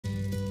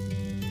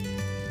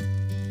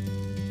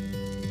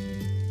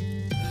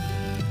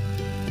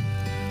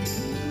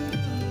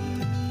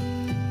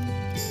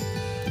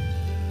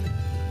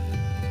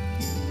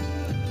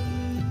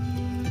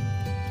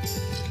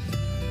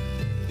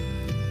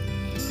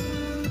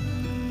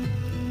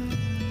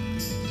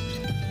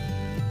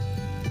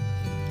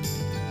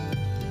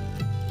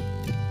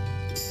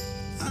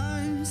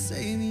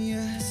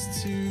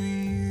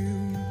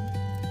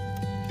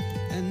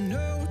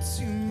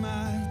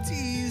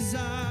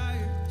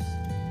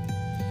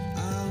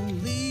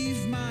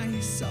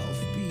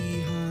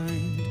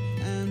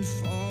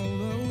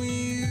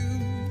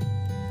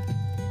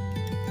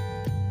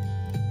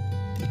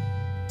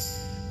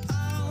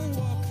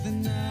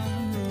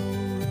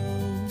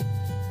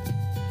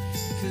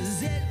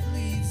'cause it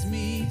leads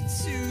me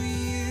to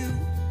you.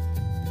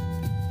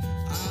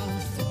 I'll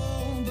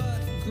fall, but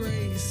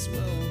grace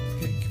will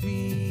pick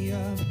me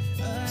up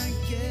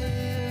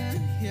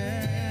again.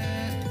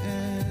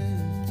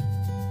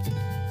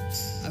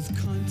 I've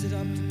counted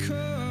up the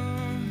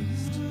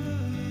cost.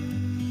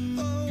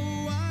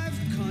 Oh, I've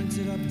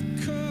counted up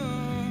the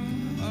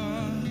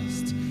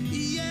cost.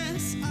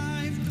 Yes,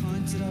 I've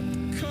counted up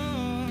the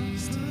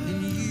cost,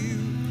 and you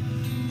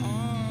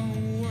are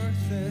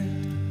worth it.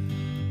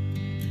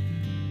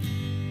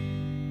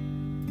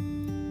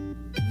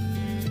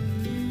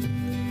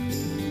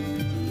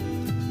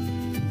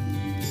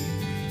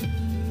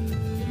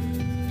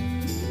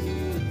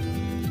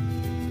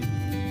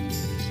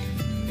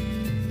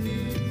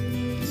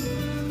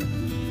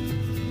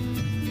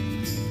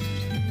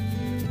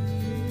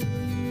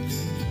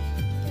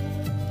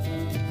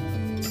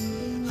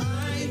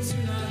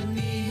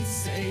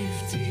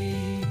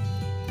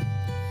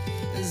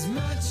 As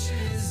much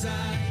as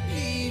I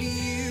need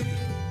you,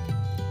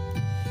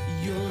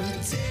 you're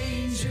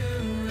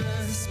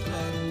dangerous,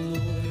 but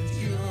Lord,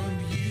 you're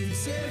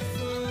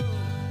beautiful.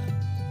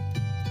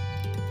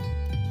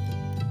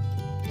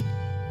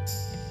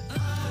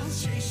 I'll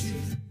chase you.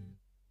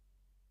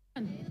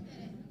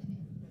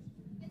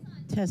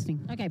 Testing.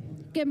 Okay.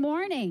 Good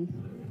morning.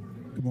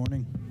 Good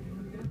morning.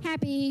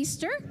 Happy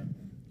Easter.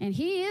 And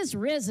he is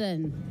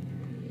risen.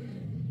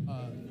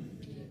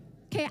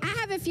 Okay, I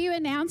have a few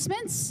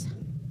announcements.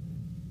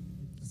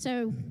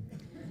 So,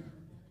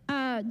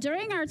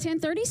 during our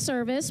 10:30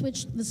 service,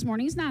 which this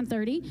morning is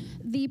 9:30,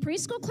 the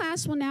preschool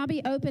class will now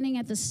be opening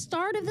at the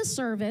start of the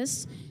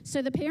service.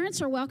 So the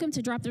parents are welcome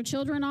to drop their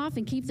children off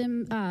and keep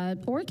them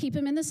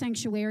in the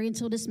sanctuary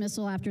until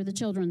dismissal after the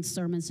children's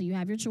sermon. So you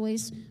have your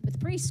choice with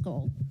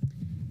preschool.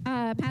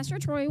 Pastor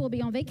Troy will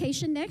be on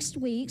vacation next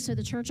week, so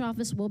the church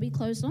office will be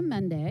closed on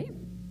Monday.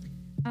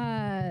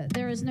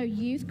 There is no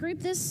youth group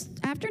this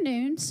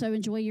afternoon, so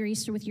enjoy your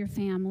Easter with your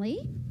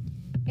family.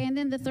 And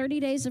then the 30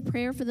 Days of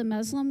Prayer for the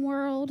Muslim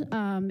World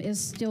is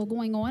still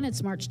going on.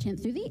 It's March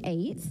 10th through the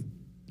 8th.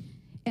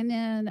 And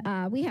then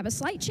we have a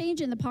slight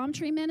change in the Palm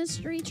Tree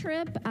Ministry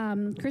trip.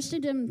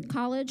 Christendom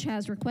College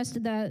has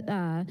requested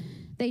that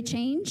they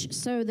change.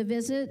 So the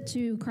visit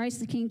to Christ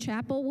the King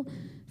Chapel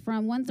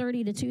from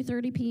 1:30 to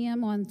 2:30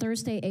 p.m. on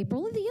Thursday,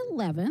 April the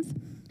 11th.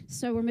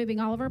 So we're moving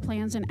all of our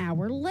plans an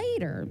hour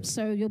later.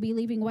 So you'll be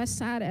leaving West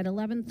Side at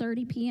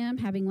 11:30 p.m.,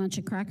 having lunch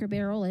at Cracker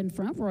Barrel in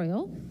Front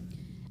Royal,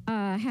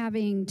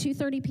 having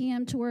 2:30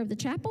 p.m. tour of the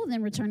chapel,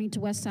 then returning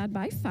to West Side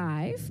by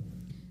 5.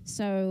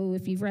 So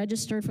if you've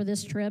registered for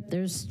this trip,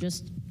 there's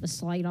just a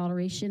slight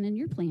alteration in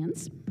your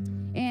plans.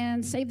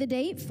 And save the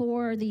date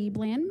for the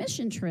Bland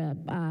mission trip.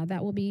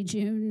 That will be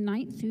June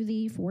 9th through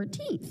the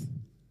 14th.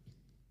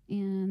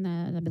 And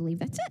I believe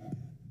that's it.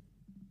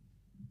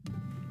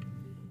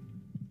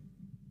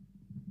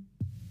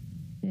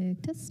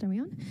 Test, are we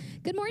on?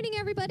 Good morning,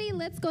 everybody.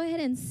 Let's go ahead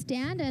and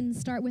stand and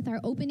start with our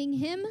opening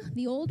hymn,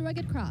 The Old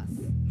Rugged Cross.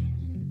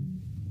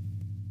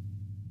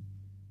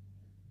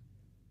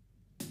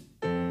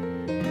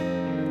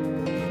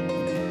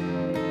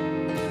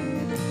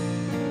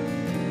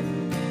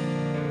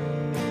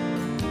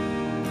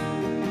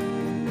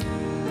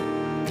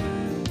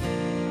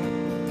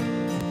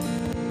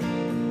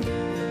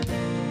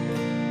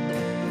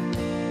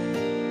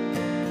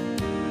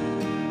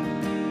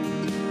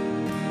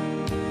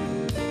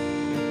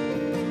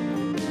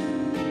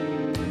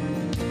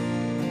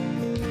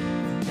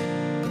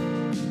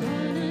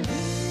 Gonna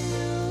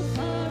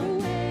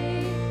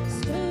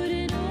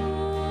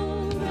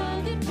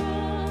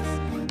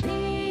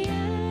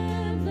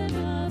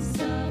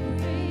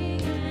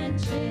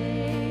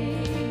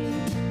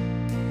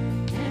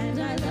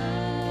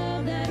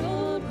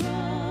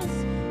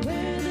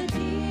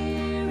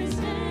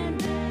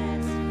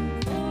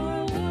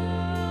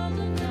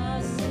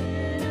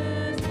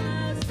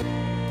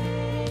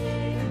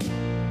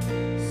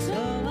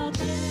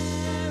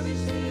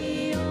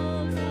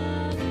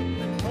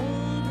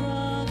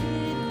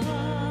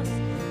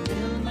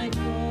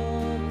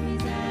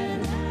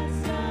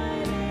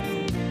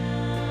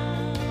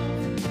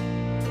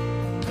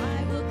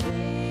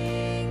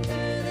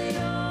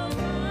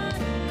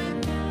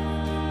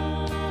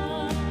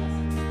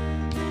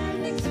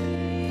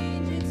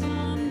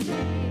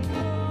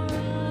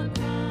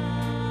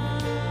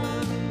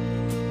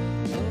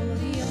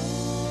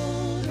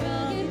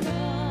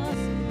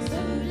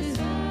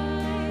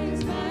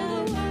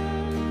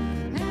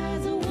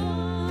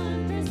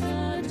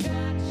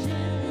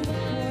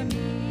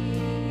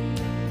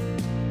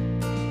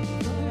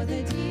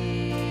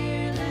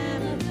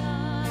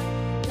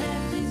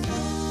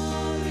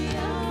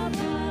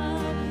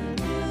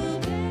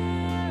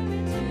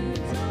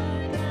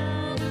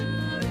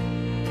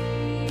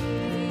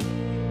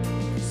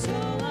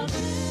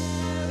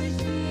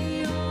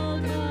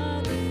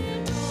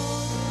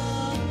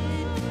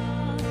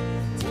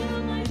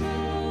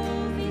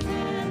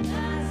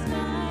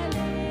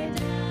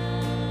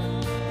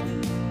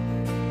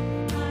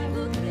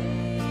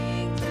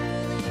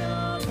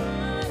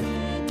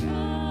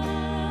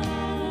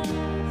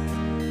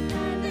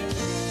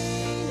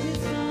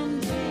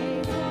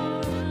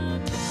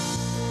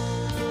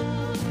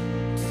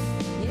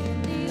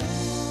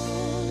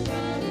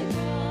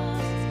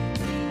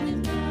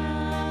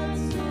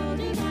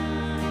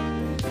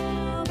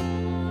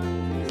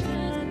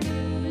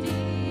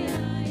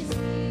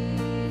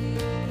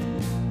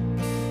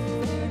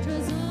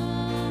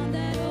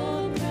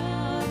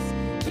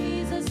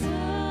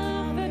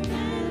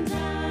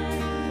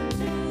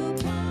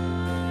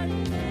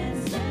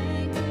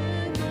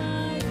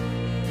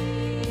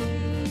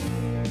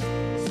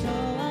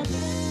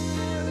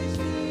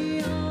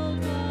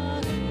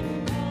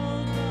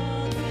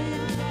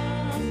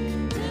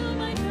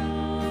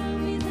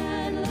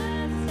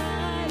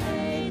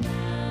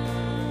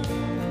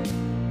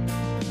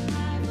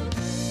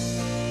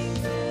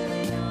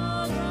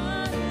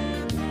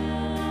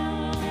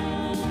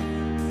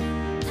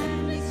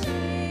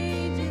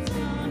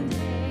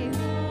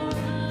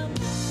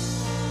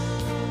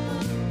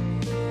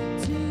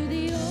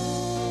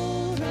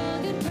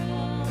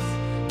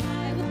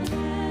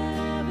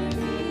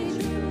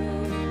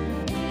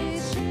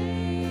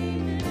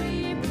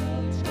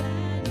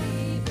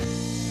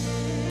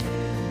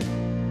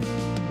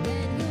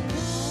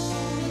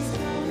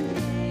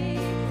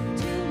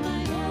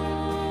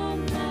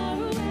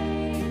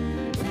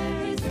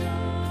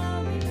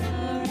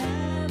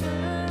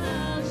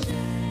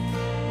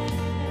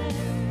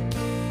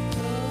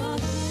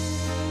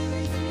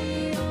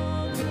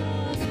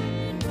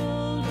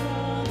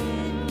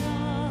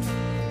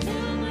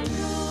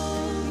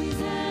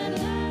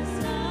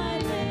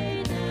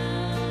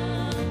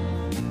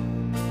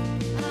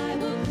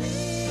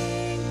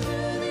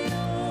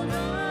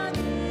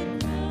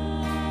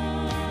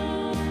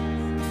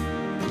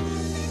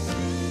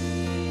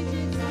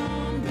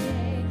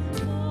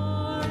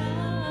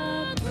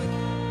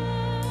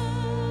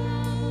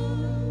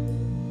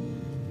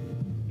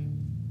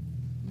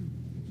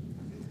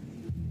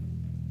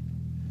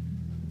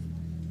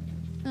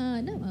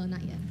No, oh,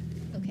 not yet.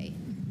 Okay.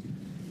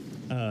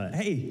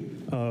 Hey,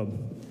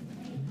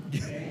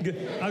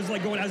 good. I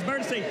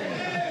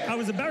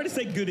was about to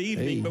say good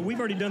evening, but we've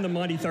already done the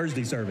Monday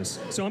Thursday service.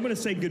 So I'm going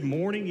to say good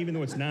morning, even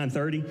though it's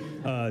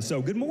 9:30.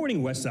 So good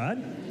morning,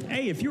 Westside.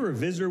 Hey, if you're a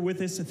visitor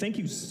with us, thank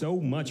you so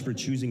much for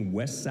choosing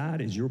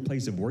Westside as your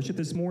place of worship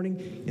this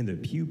morning. In the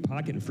pew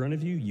pocket in front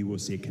of you, you will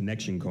see a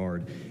connection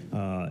card.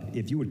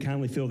 If you would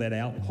kindly fill that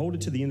out, hold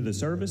it to the end of the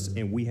service,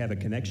 and we have a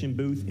connection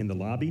booth in the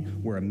lobby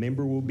where a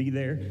member will be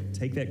there.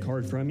 Take that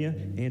card from you,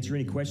 answer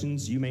any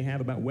questions you may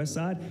have about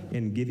Westside,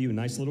 and give you a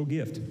nice little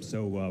gift.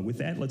 So with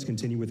that, let's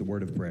continue with a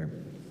word of prayer.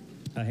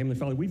 Heavenly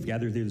Father, we've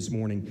gathered here this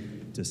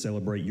morning to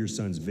celebrate your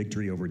Son's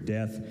victory over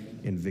death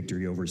and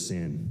victory over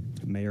sin.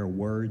 May our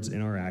words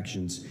and our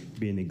actions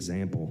be an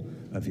example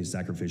of his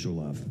sacrificial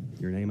love.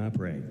 In your name I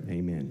pray,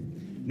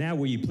 amen. Now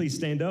will you please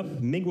stand up,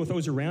 mingle with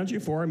those around you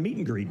for our meet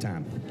and greet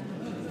time.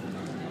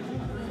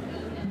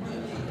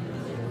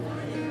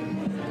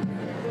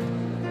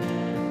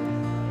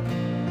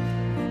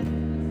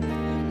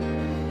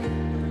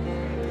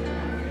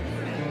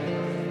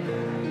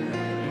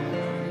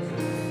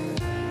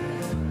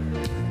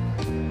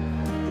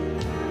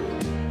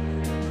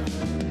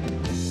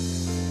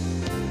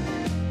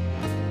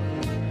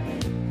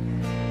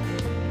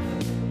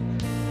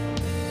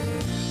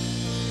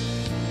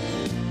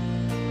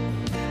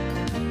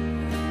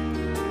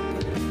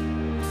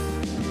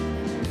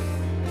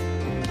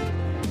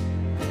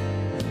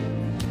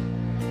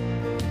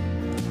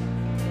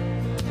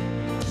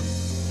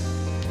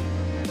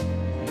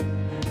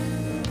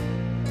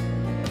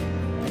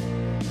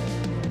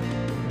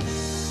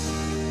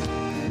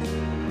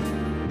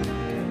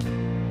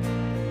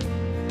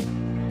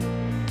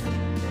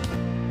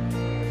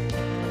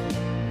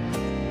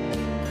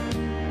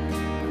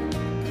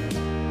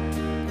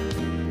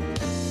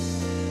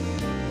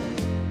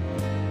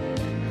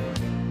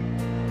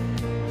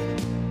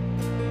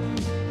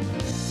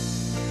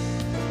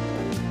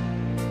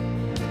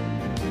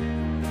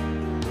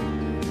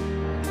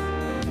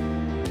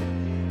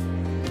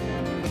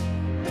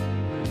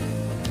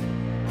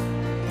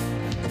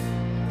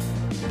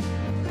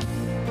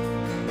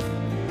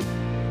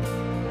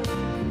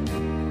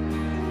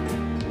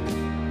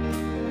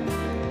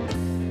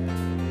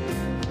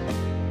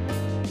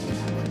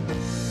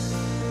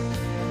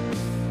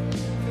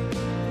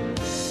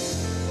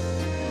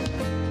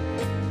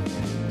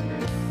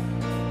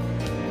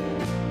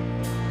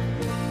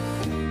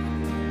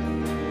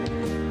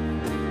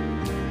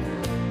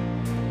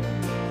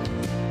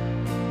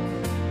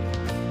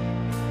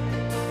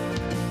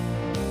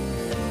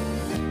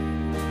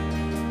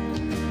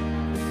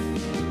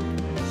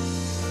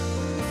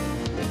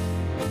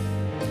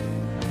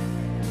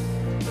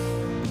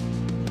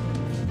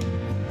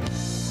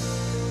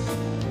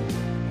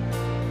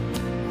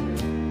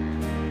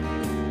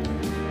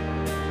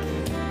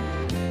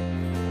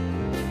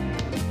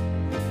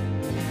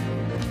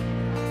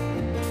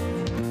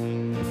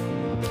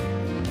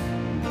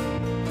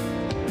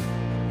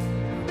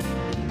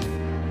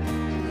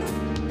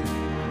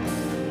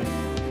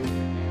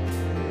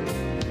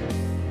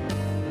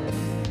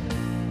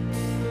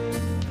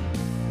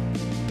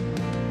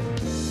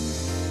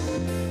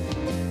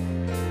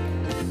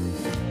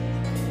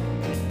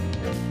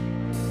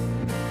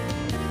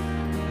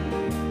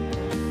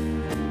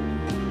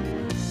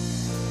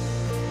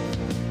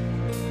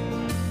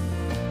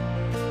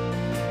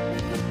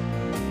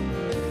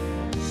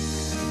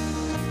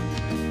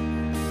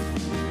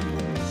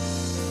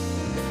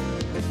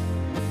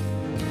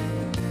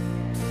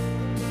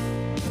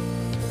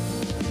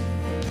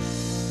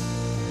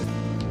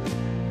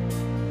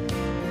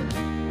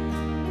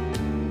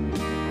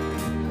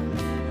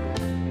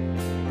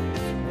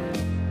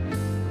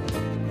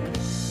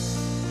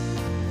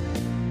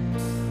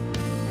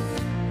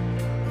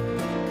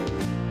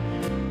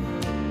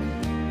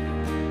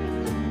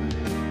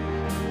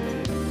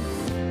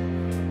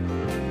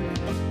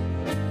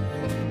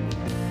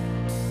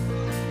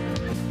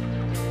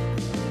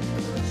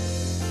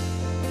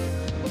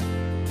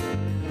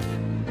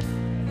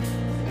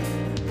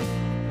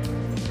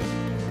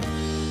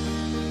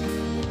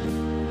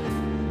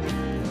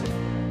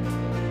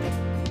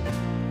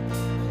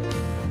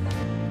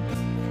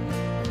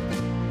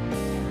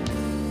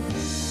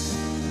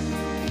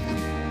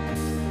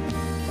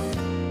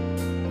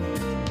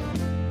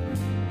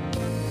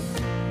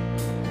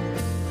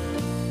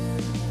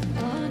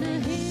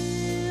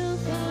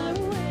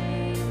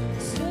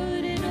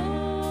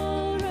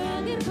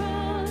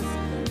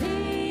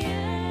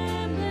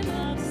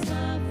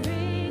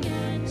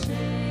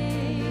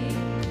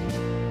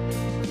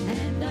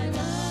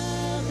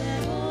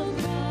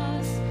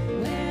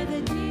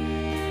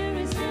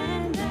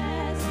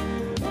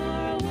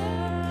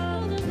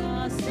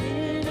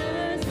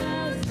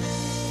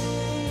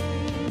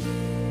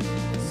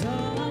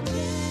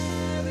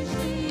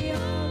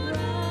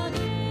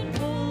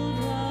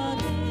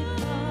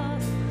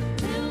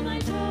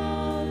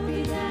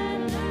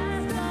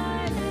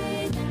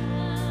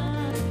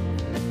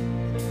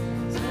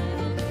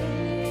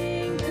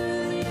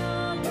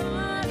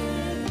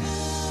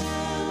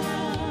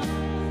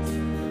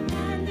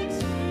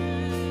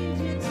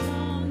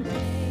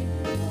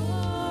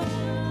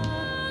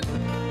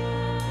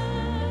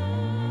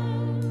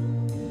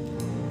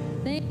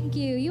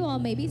 all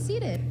may be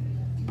seated.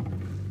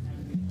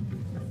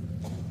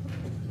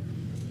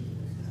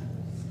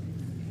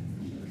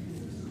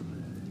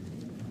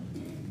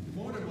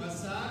 Morning,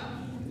 Westside.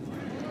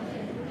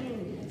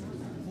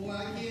 Boy,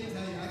 I can't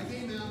tell you, I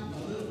came out a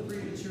little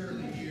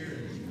prematurely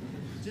here.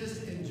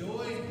 Just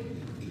enjoyed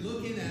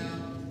looking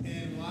out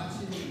and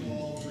watching you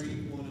all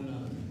greet one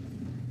another.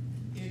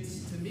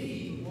 It's, to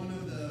me, one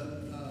of the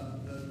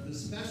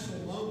special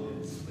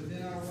moments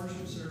within our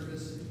worship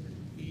service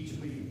each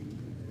week.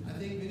 I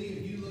think many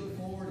of you look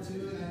forward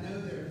to it. I know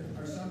there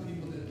are some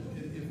people that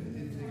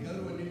if they go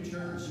to a new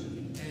church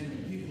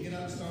and people get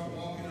up and start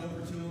walking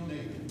over to them,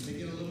 they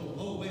get a little,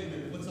 oh, wait a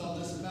minute, what's all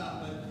this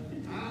about? But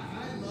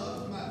I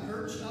love my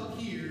perch up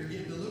here,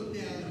 getting to look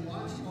down and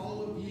watch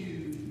all of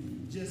you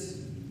just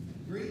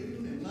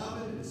greeting and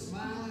loving and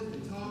smiling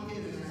and talking.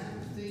 And I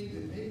have to think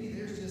that maybe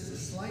there's just a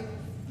slight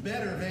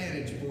better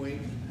vantage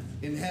point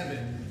in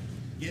heaven,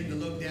 getting to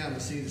look down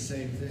and see the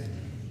same thing.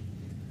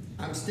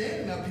 I'm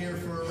standing up here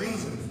for a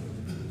reason.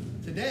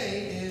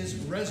 Today is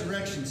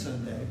Resurrection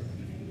Sunday.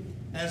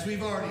 As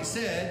we've already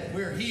said,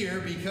 we're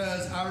here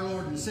because our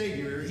Lord and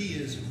Savior, He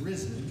is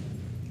risen.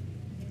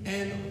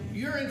 And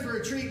you're in for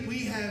a treat.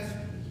 We have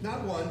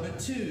not one, but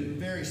two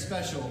very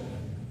special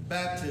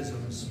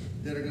baptisms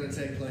that are going to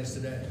take place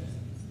today.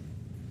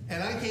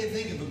 And I can't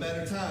think of a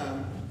better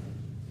time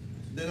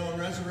than on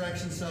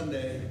Resurrection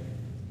Sunday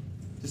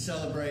to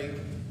celebrate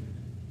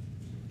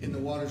in the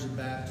waters of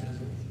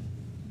baptism.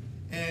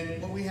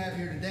 And what we have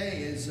here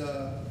today is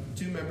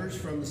two members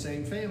from the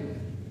same family.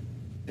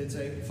 It's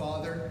a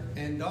father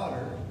and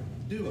daughter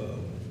duo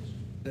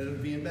that are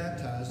being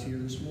baptized here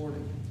this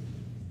morning.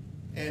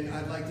 And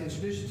I'd like to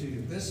introduce you to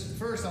you.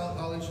 First,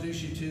 I'll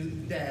introduce you to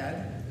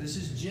Dad. This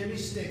is Jimmy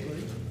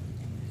Stickley.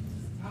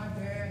 Hi,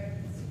 Dad.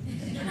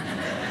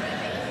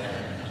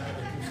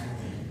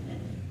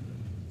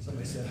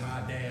 Somebody said,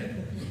 hi,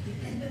 Dad.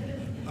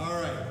 All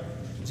right.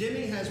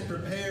 Jimmy has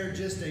prepared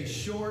just a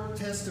short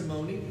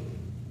testimony.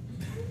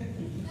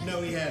 No,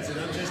 he hasn't.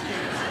 I'm just kidding.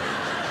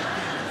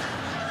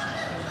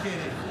 I'm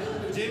kidding.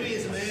 Jimmy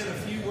is a man of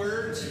few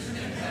words.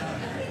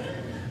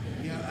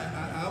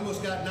 I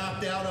almost got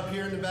knocked out up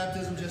here in the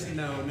baptism.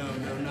 No,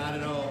 not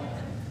at all.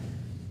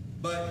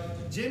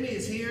 But Jimmy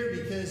is here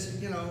because,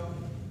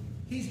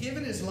 he's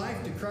given his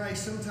life to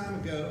Christ some time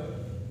ago.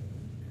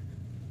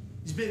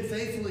 He's been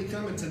faithfully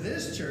coming to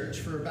this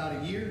church for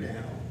about a year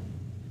now,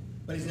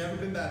 but he's never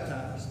been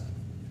baptized.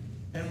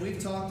 And we've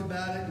talked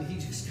about it, and he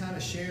just kind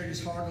of shared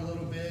his heart a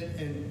little bit,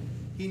 and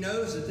he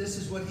knows that this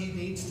is what he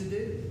needs to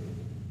do.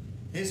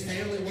 His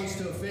family wants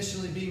to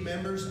officially be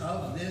members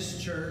of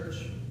this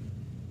church.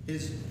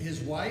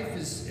 His wife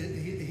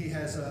he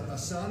has a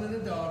son and a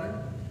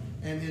daughter,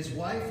 and his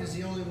wife is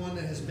the only one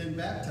that has been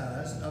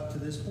baptized up to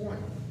this point.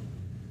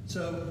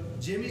 So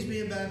Jimmy's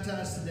being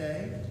baptized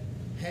today.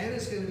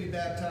 Hannah's going to be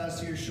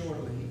baptized here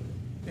shortly.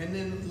 And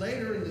then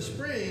later in the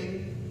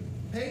spring,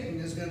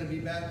 Peyton is going to be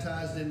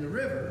baptized in the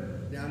river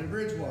down in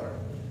Bridgewater.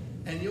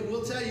 And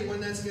we'll tell you when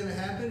that's going to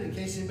happen in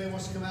case anybody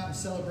wants to come out and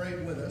celebrate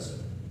with us.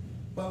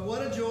 But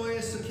what a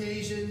joyous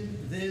occasion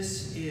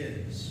this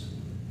is.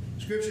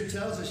 Scripture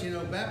tells us,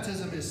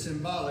 baptism is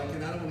symbolic,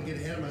 and I don't want to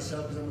get ahead of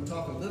myself because I'm going to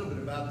talk a little bit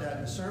about that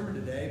in the sermon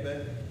today.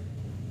 But,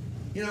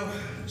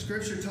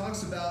 Scripture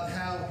talks about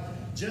how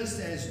just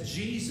as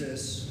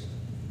Jesus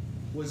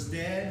was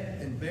dead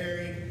and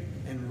buried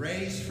and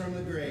raised from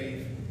the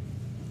grave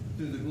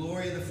through the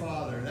glory of the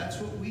Father,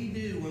 that's what we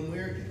do when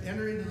we're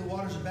entering into the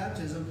waters of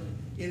baptism.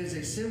 It is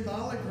a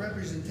symbolic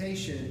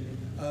representation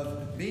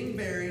of being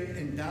buried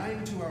and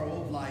dying to our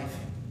old life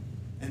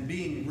and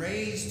being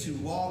raised to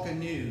walk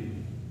anew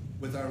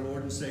with our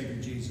Lord and Savior,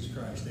 Jesus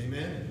Christ.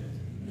 Amen?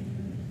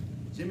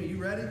 Jimmy,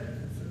 you ready?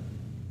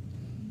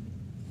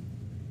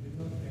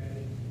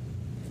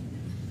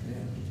 Yeah.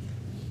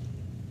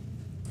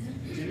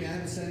 Jimmy, I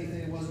haven't said anything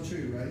that wasn't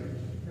true, right?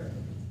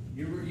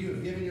 You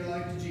have given your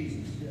life to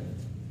Jesus. Yeah.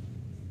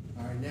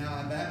 All right, now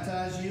I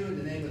baptize you in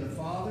the name of the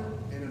Father,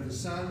 and of the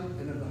Son,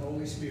 and of the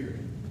Holy Spirit.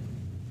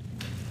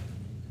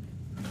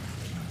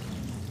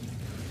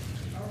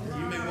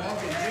 You may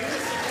walk in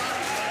newness of life.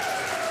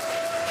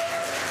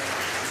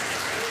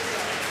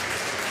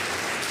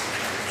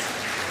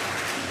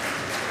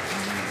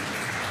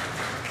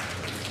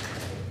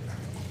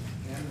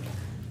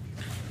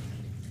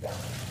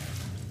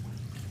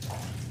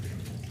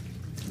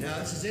 Now,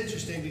 this is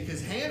interesting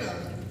because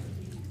Hannah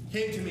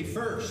came to me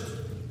first.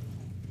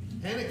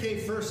 Hannah came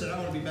first, said, I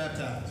want to be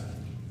baptized.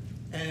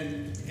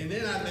 And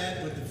then I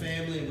met with the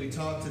family, and we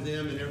talked to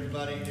them and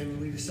everybody, and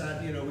we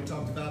decided, we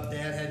talked about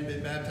Dad hadn't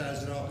been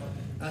baptized at all.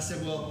 I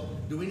said, well,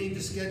 do we need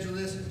to schedule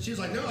this? She was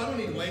like, no, I don't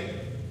need to wait.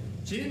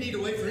 She didn't need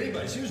to wait for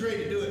anybody. She was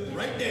ready to do it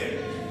right there.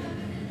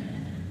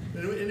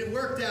 And it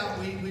worked out.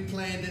 We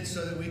planned it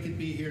so that we could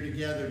be here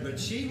together. But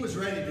she was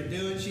ready to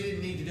do it. She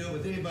didn't need to do it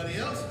with anybody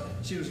else.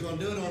 She was going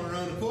to do it on her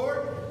own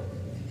accord.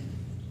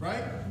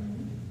 Right?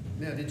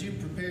 Now, did you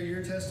prepare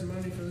your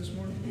testimony for this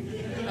morning?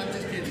 I'm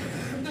just kidding.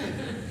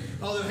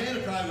 Although Hannah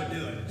probably would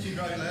do it. She'd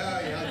probably be like, oh,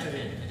 yeah, I'll tell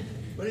you.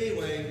 But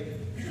anyway,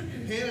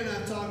 Hannah and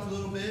I talked a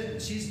little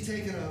bit. She's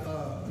taken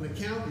a an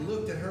accountant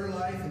looked at her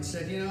life and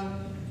said, you know,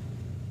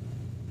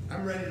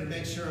 I'm ready to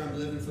make sure I'm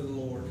living for the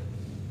Lord.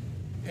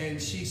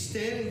 And she's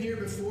standing here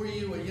before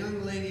you, a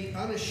young lady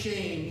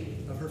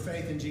unashamed of her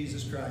faith in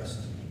Jesus Christ.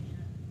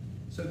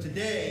 So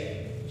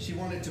today, she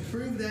wanted to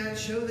prove that,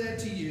 show that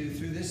to you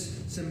through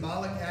this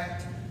symbolic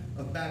act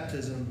of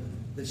baptism,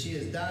 that she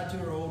has died to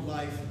her old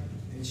life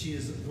and she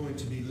is going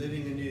to be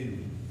living anew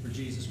for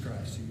Jesus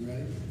Christ. Are you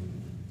ready?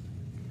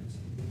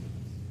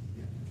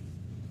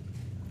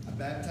 I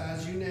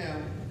baptize you now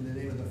in the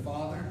name of the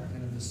Father,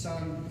 and of the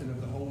Son, and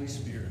of the Holy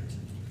Spirit.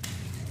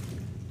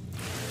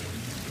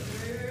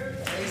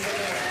 Praise the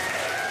Lord.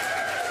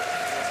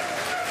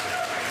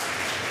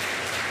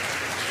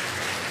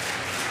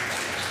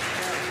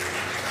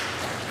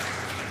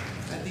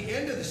 At the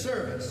end of the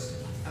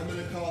service, I'm going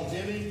to call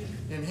Jimmy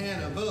and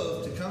Hannah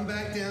both to come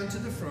back down to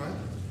the front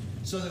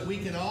so that we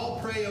can all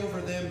pray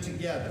over them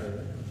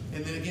together,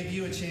 and then give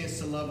you a chance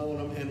to love on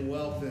them and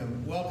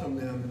welcome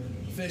them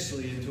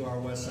officially into our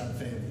Westside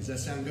family. Does that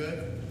sound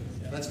good?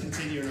 Yeah. Let's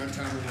continue in our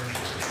time of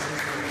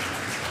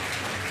worship.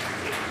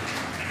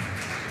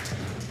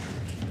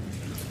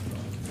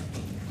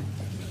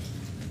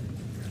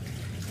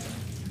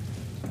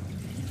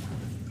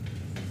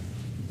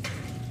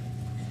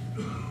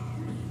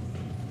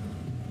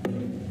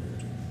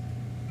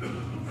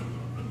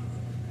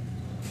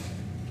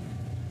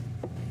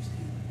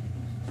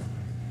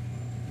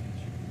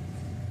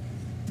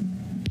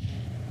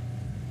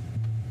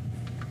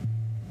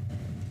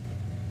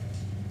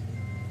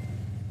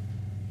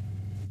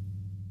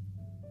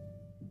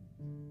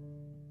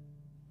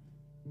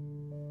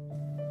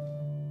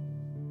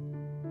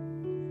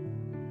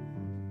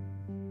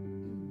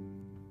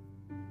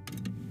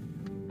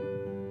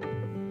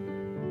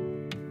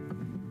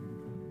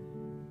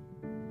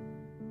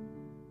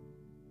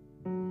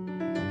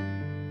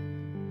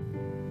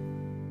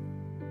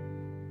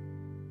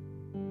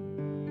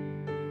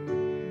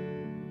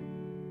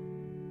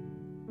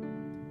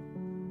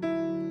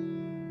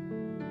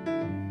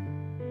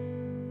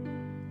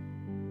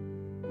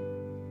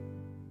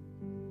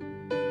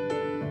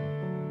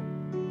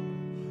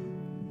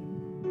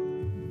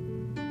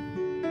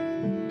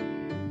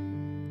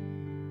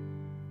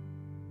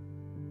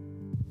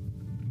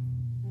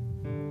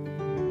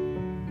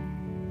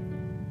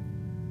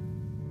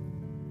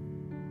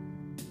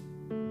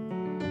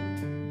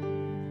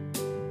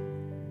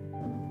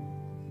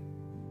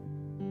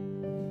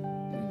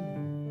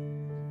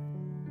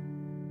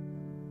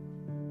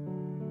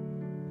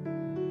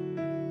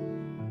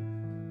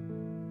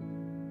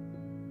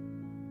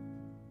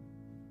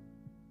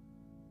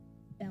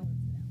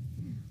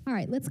 All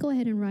right, let's go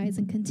ahead and rise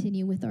and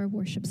continue with our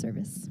worship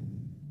service.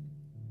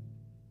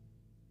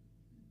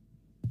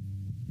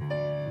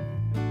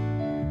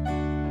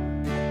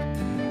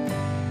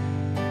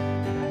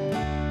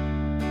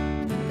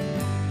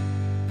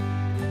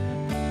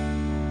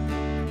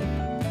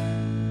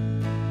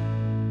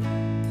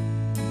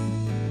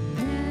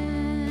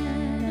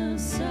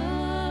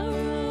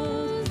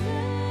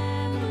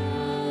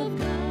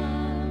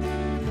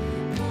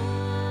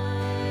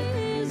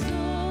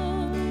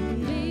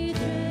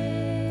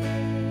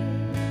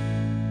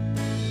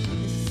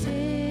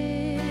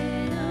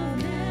 Sin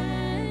of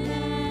man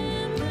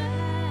and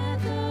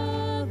wrath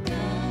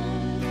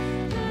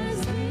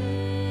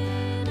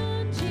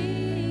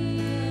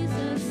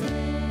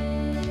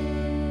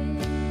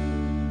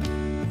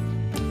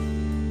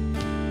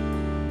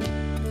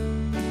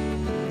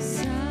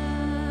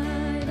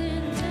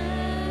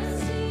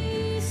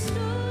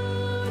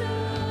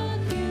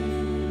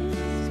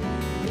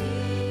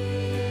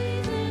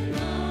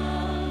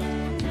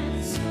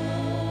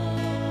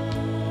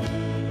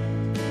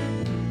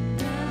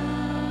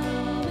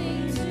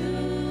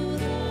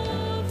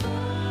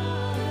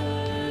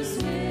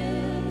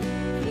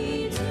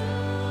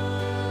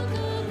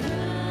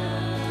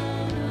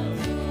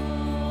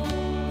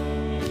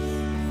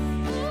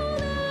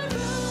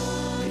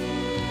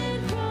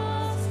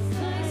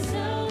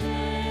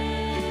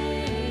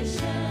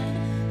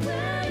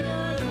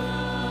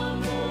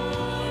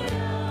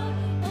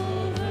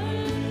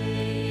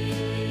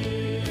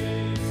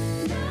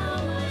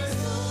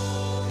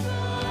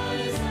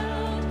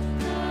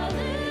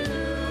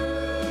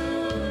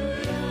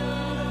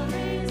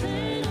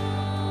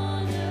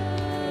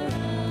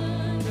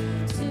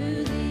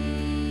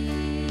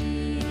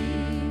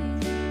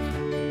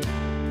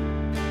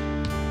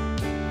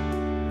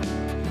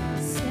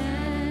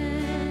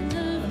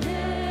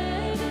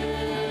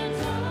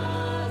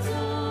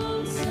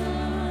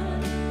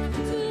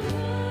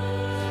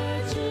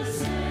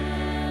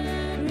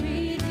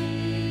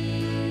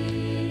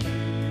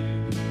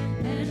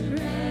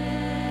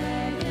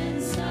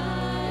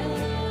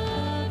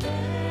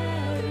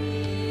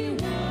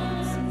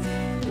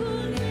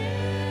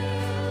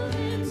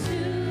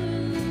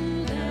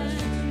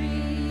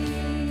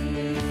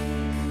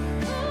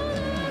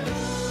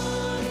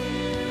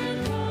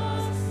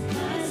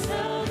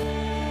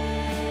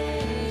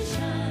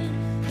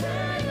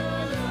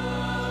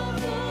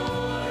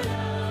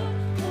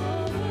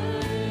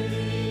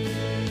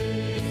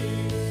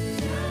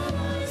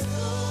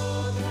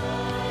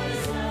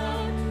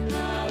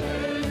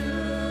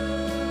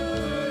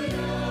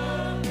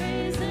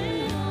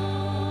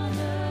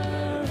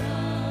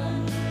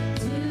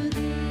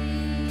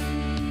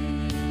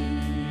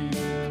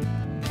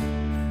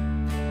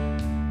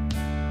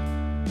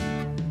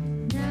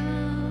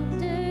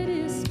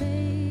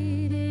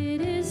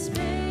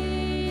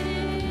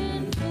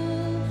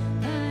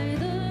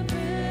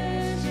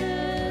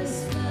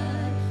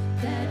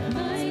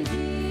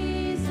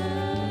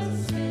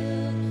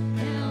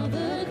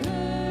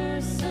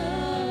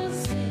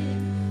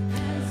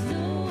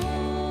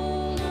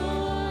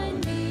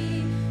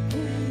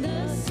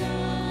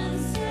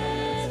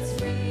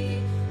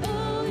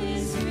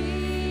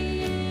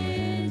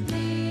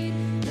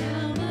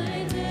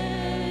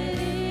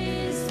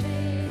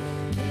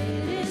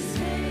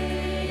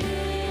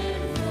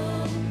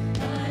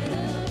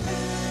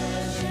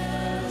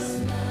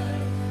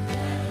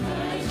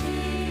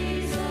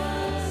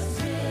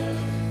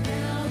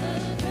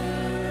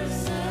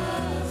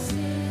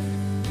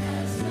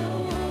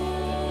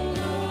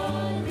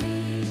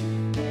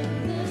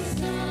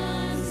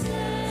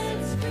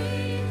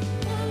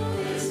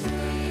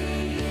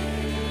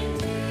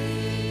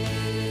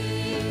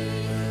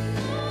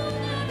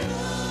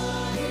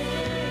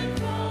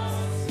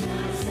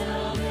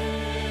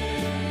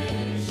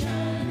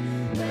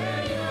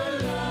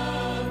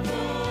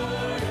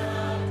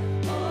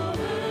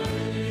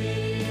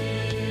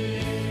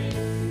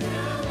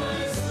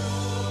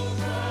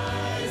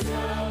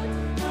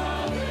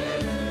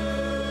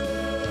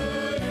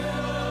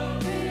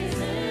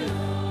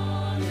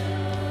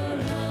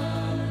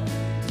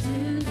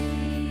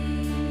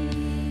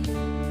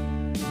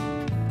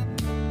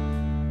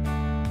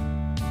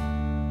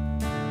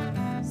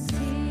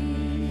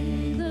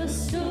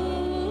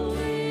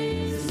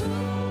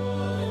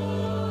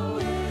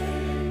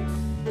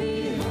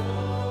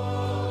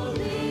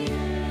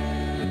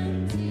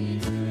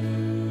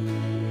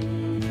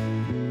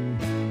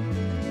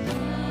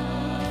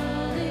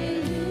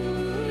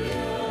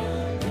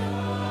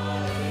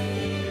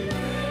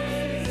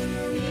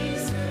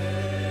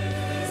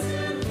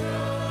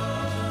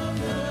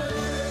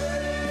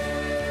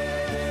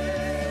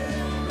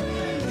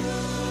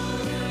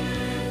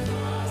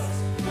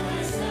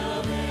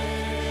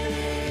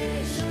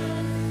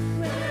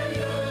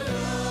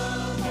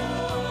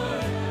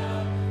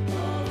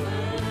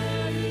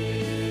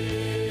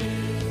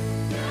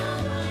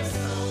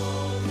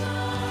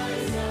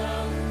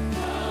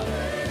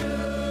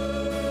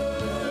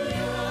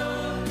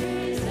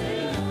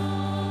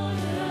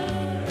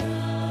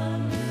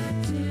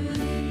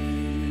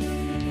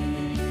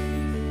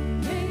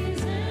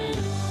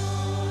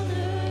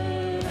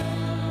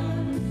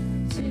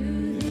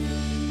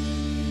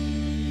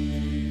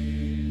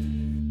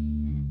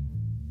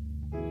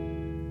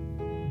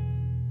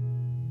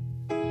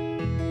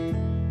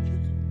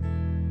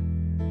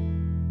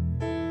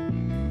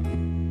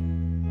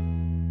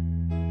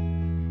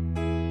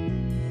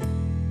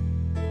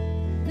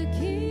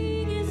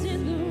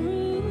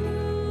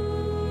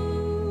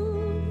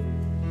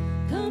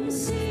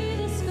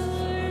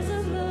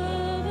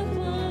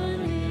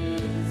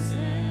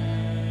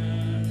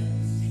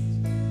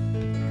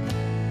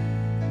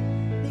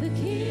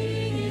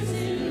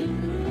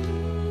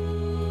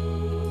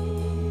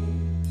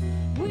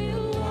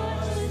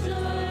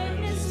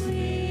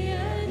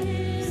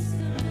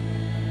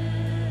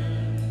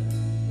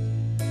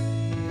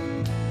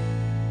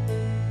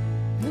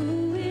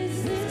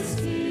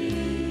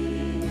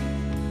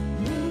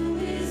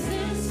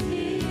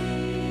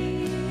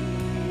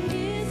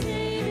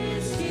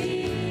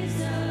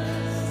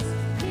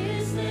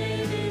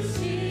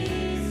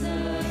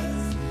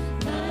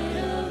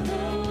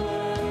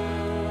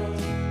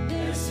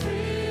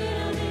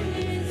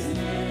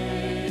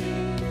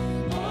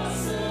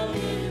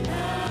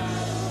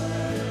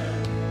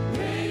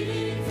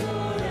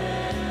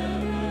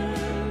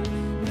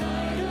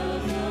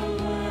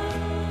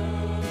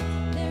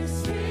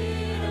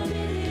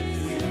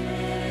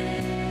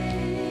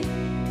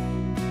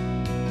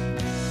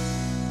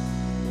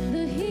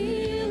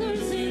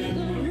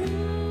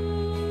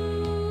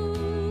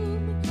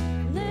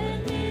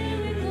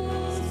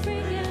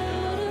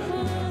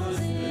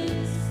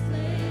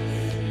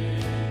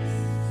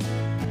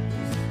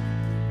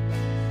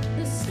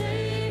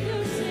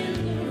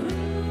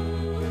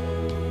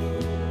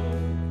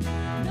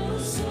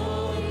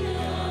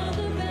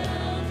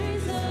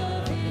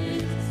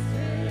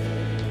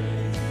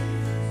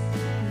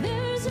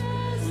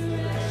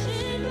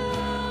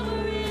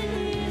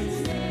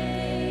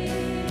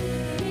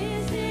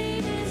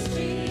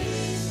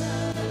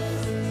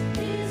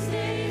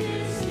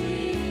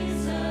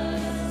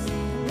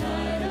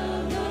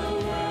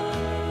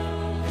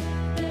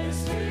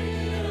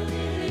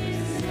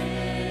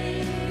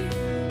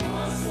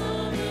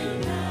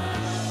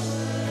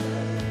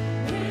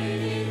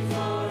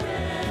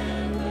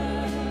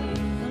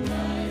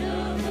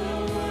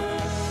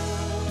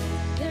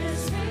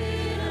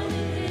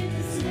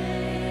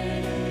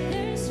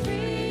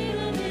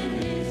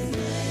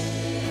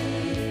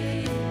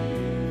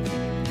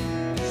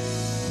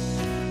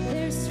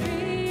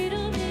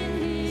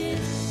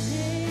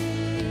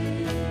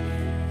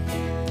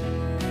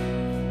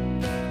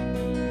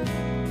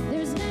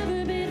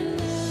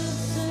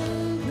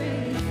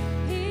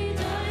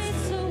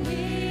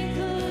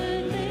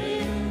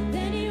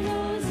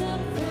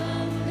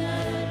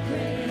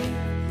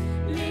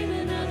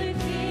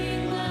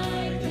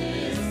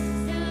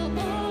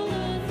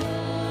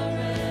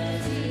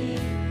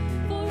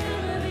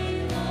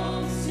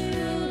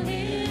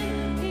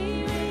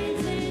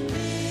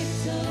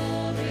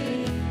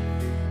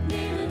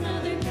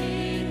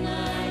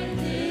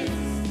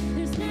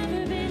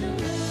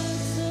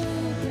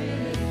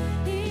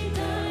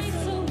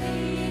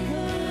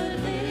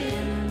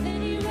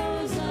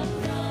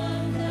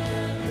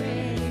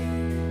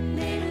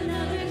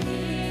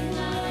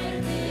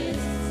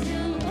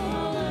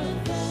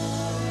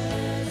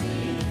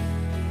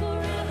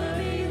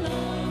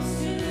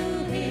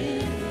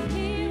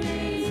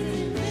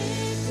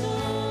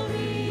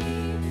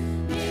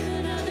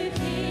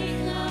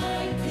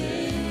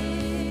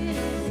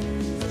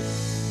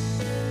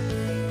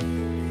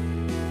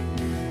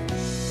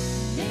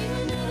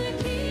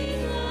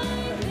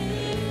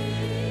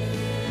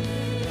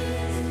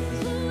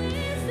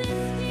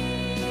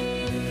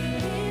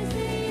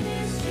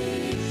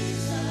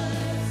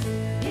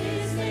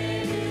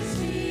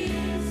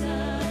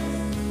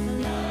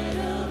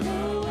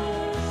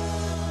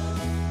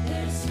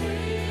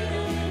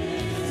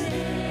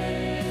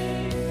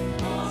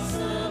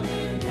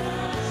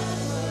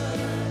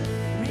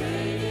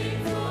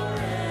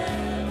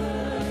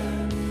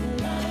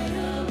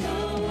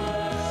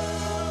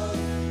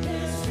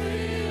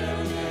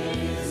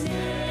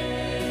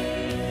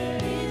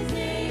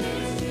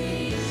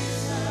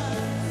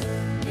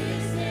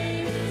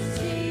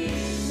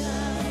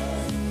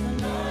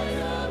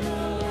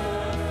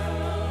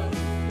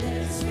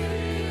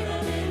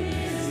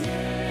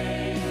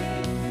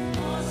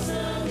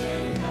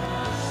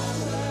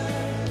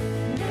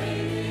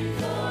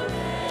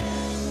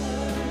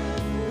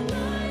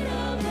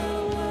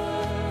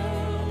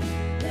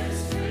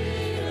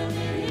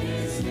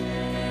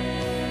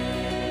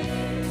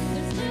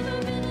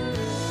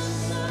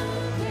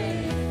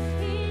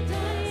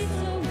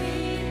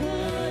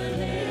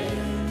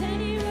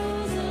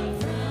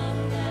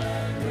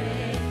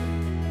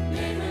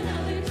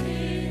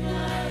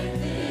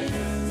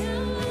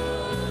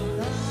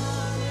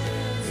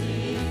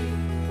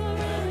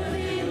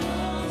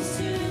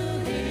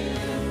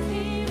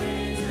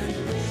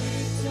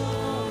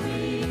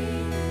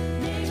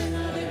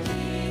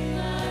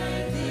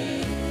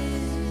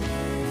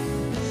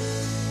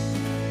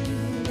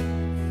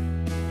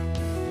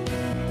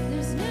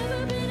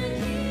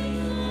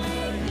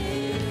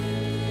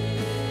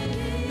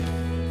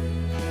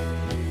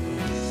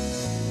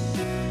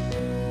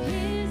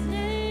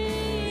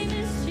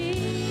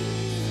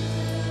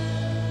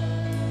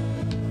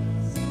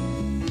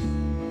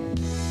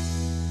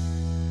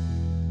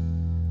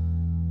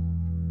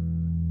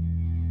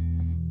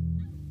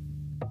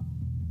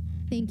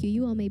Thank you.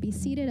 You all may be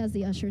seated as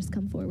the ushers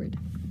come forward.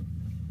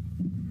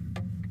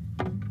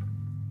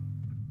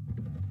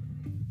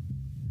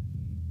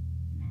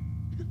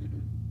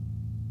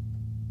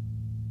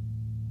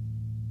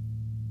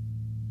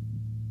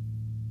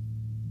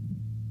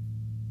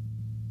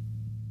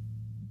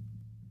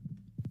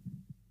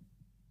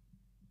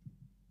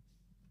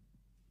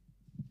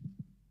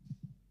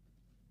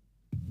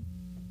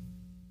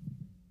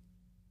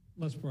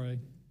 Let's pray.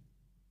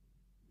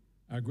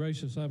 Our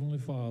gracious Heavenly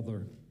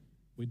Father,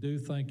 we do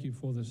thank you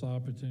for this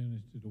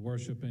opportunity to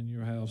worship in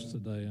your house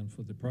today and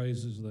for the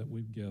praises that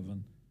we've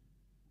given.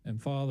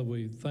 And Father,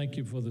 we thank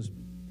you for this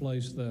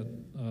place that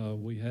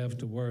we have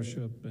to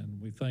worship,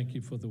 and we thank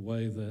you for the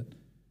way that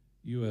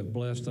you have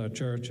blessed our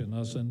church and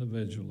us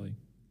individually.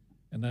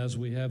 And as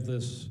we have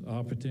this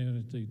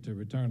opportunity to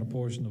return a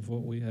portion of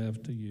what we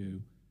have to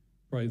you,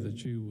 pray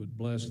that you would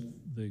bless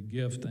the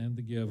gift and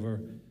the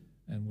giver.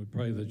 And we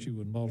pray that you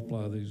would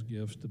multiply these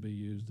gifts to be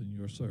used in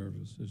your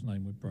service. In his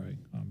name we pray.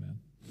 Amen.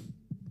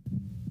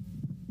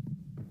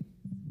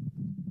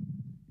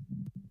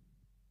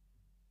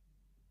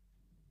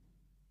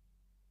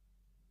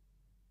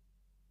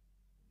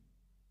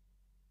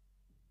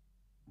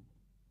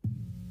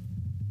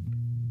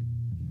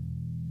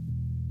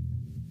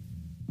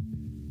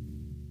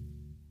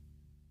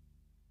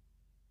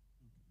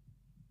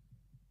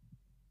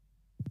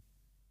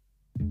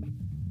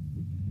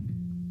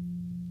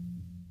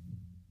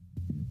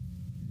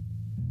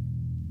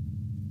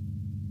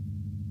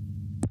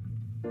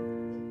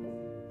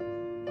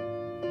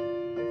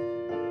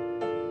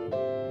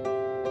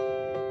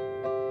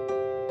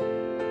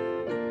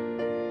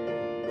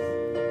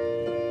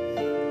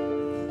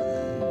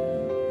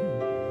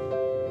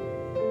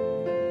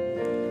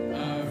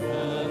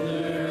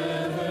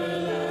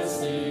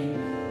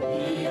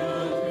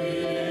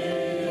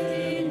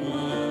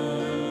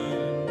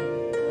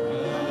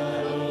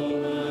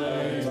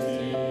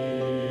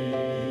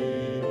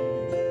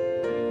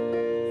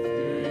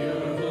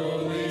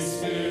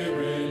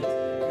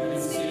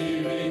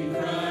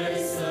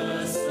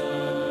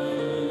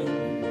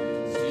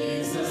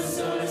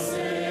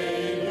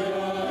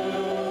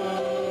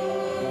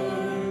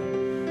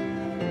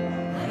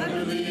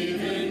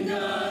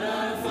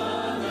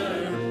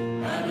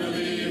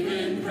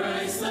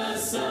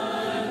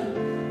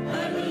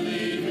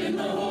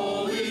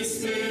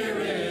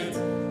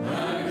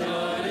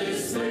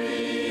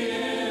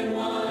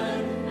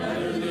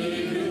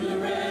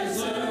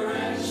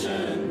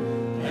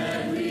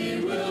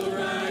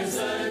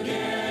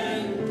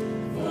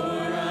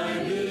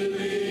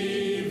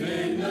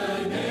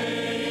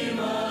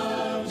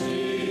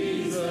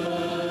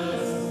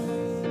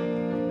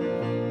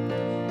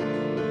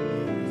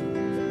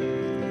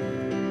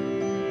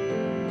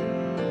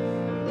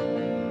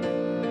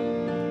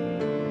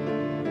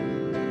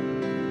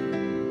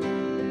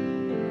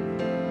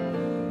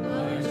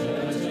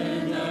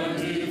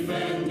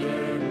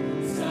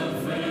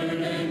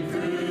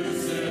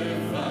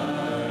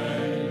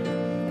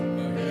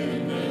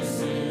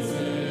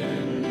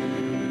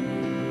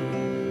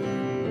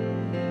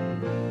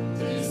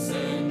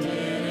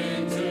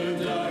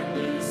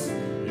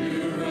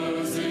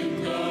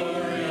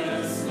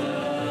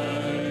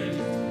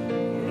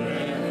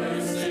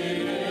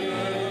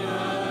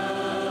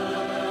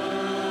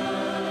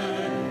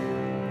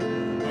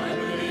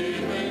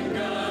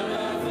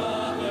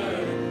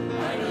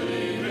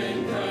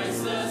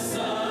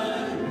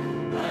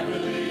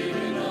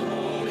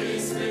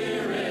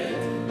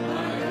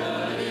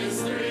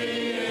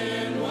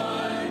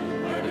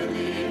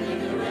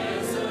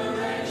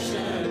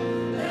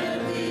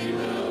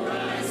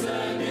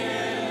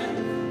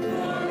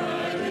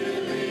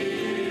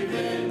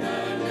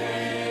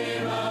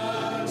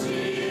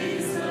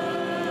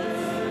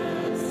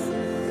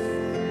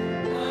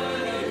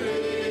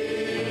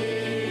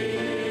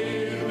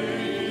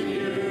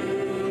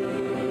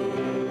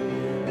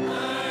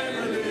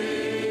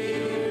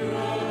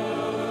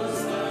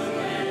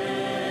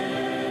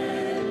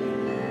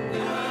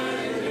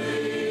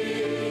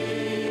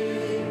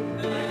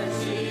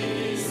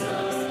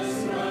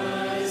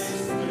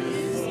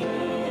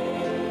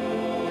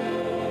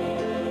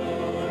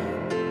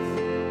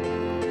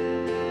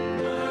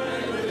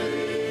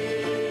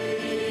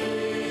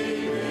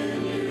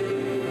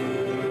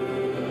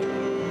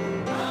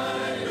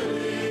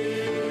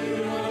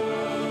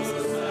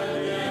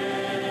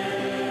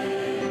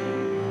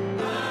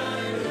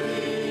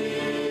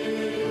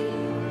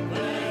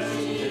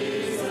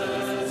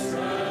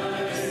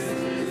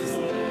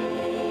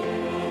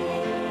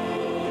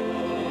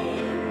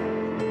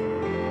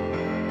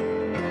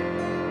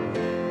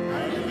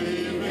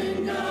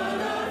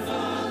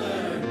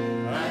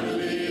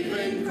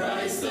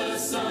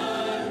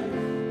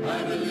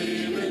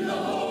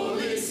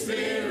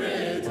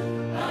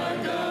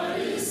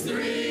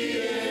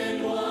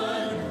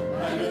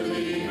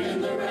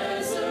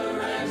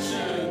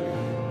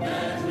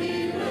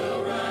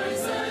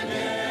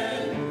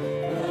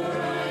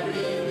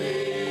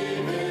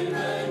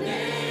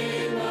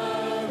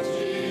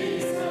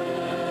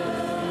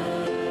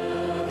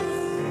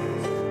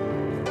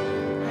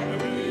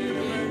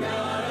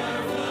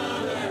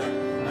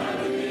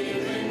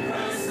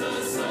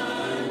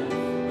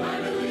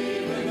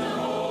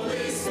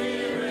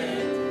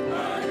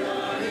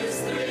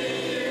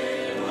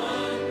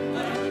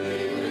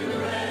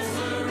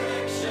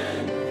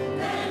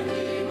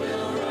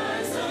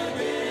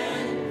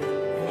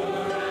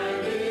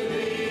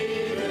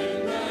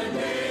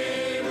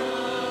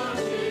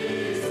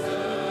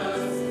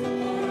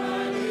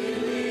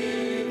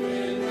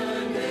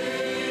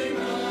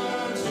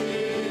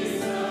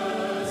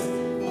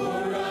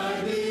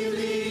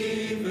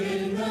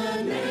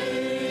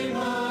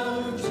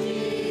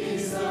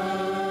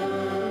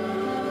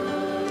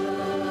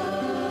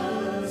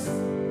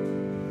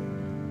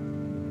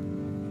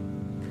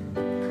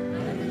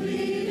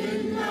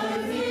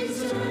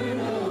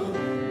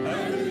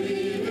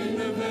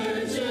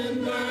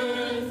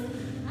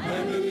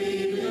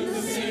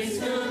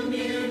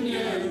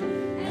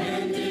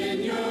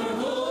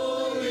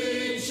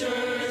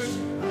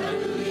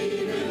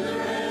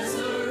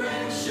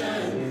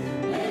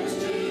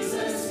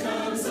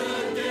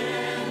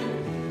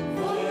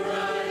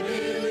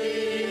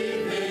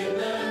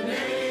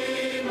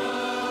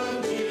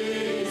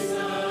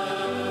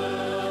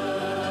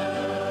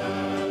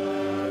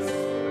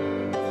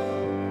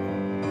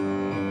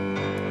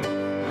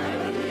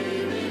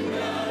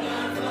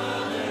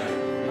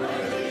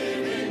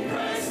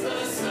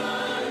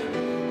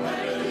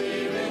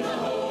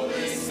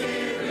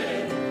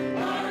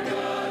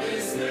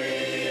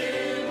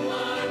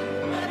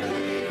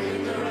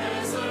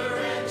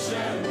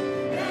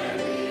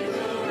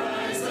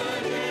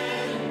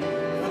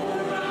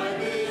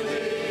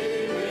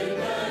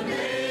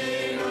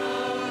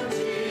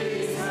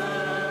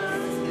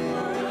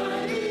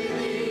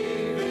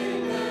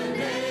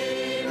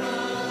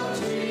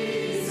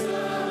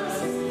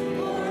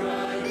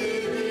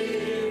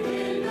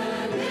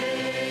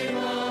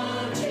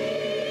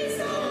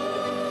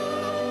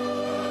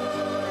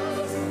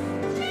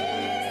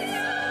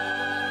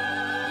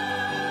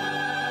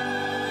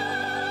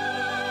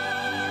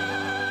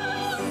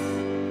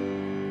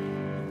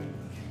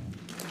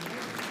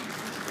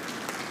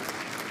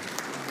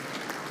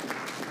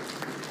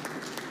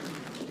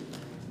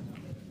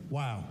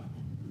 Wow.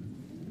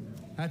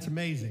 That's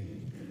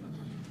amazing.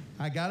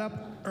 I got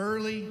up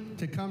early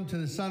to come to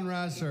the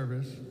sunrise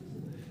service.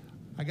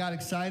 I got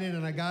excited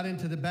and I got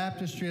into the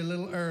baptistry a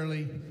little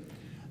early.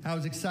 I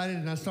was excited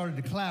and I started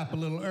to clap a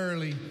little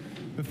early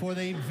before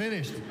they even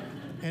finished.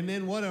 And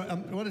then what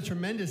a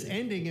tremendous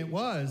ending it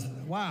was.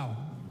 Wow.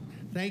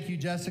 Thank you,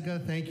 Jessica.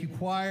 Thank you,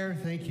 choir.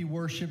 Thank you,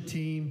 worship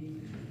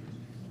team.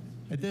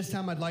 At this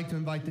time, I'd like to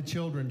invite the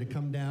children to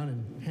come down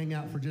and hang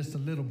out for just a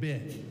little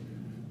bit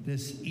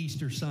this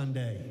Easter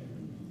Sunday.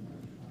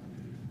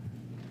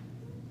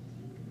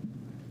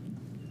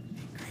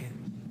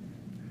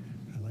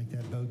 I like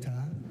that bow tie.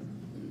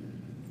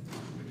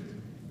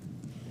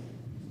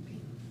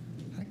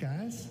 Hi,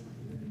 guys.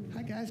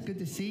 Hi, guys. Good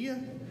to see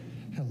you.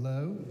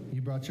 Hello.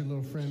 You brought your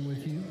little friend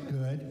with you?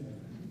 Good.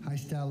 Hi,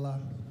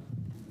 Stella.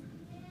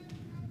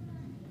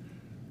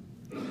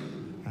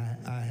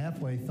 I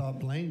halfway thought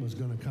Blaine was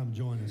going to come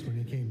join us when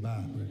he came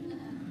by. But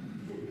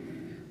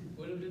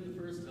would have been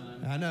the first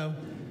time. I know.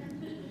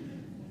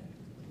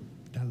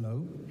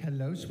 Hello.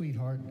 Hello,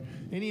 sweetheart.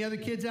 Any other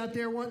kids out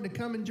there wanting to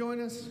come and join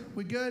us?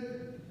 We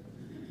good?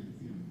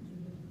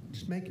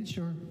 Just making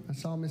sure. I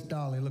saw Miss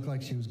Dolly. Looked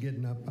like she was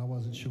getting up. I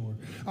wasn't sure.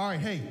 All right,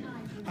 hey,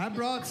 I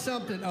brought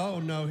something. Oh,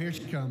 no, here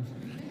she comes.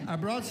 I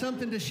brought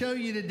something to show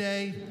you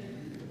today.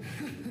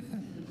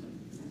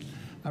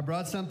 I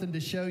brought something to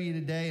show you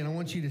today, and I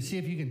want you to see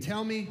if you can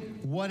tell me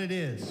what it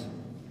is.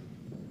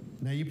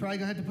 Now, you're probably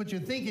going to have to put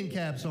your thinking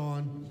caps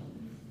on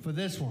for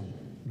this one,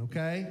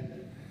 okay?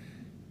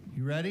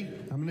 You ready?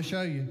 I'm going to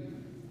show you.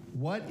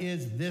 What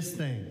is this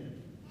thing?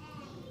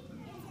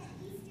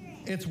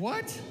 It's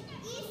what?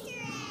 Easter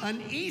egg.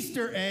 An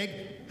Easter egg.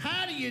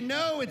 How do you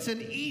know it's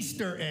an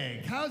Easter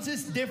egg? How is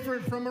this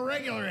different from a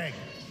regular egg?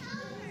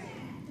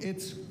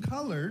 It's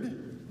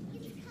colored.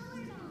 It's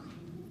colored on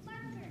with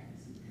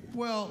markers.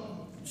 Well,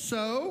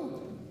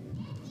 so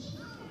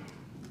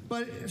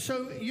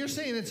you're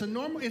saying it's a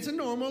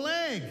normal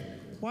egg.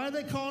 Why are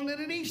they calling it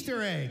an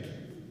Easter egg?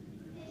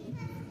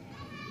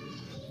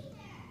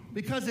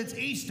 Because it's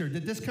Easter.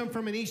 Did this come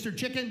from an Easter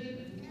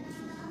chicken?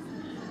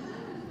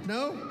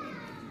 No?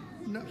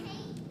 No.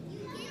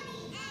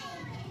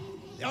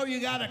 Oh, you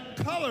got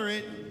to color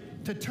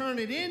it to turn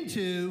it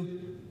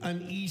into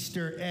an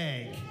Easter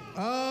egg.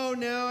 Oh,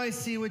 now I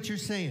see what you're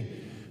saying.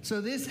 So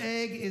this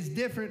egg is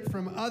different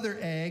from other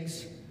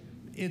eggs.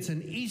 It's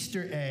an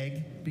Easter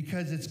egg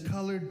because it's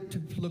colored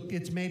to look,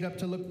 it's made up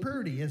to look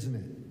pretty, isn't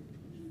it?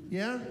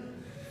 Yeah?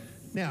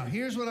 Now,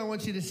 here's what I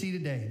want you to see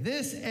today.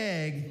 This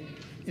egg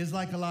is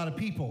like a lot of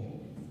people.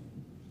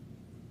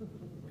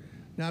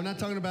 Now, I'm not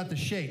talking about the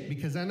shape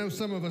because I know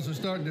some of us are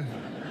starting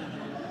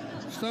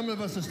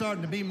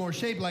to be more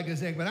shaped like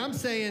this egg, but I'm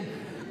saying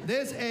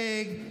this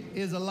egg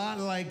is a lot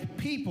like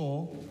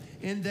people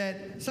in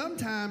that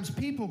sometimes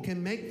people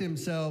can make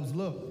themselves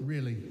look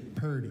really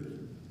pretty.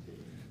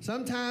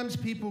 Sometimes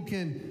people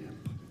can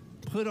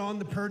put on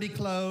the pretty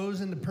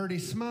clothes and the pretty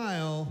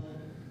smile,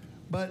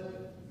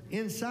 but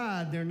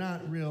inside they're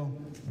not real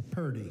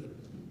pretty.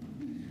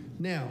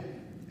 Now,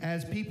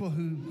 as people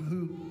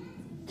who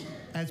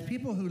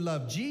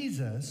love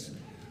Jesus,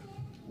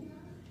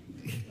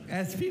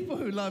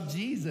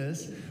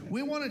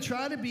 we want to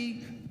try to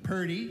be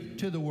pretty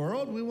to the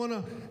world. We want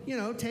to,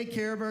 take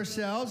care of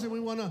ourselves, and we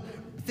want to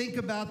think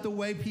about the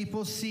way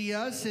people see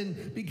us,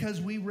 and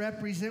because we're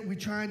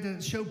trying to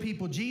show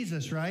people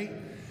Jesus, right?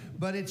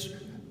 But it's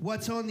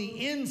what's on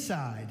the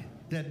inside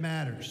that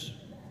matters.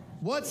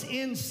 What's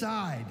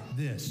inside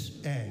this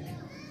egg?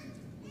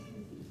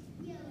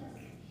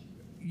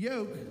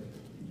 Yolk?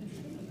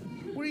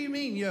 What do you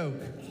mean, yolk?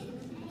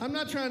 I'm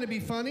not trying to be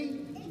funny.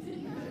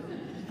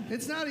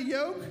 It's not a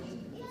yolk?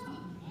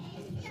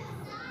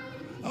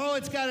 Oh,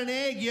 it's got an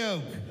egg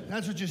yolk.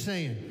 That's what you're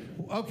saying.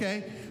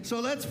 Okay, so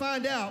let's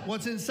find out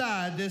what's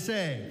inside this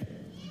egg.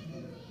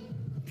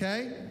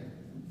 Okay?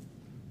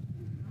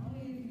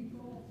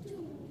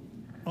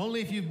 Only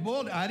if you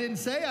boiled it. I didn't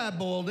say I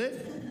boiled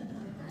it.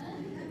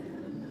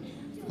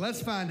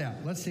 Let's find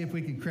out. Let's see if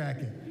we can crack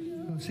it.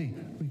 Let's see.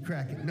 We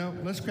crack it. No,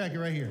 let's crack it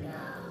right here.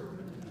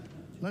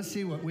 Let's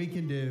see what we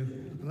can do.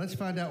 Let's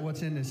find out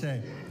what's in this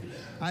egg.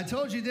 I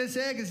told you this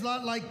egg is a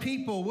lot like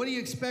people. What do you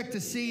expect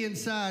to see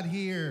inside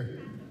here?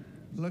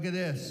 Look at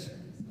this.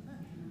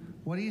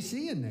 What do you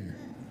see in there?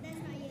 That's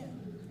not you.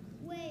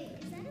 Wait,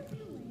 is that a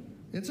real egg?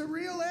 It's a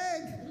real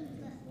egg.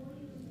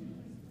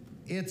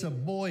 It's a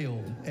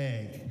boiled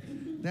egg.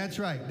 That's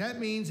right. That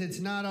means it's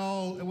not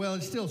all, well,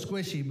 it's still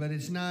squishy, but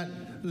it's not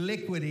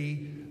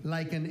liquidy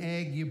like an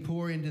egg you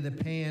pour into the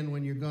pan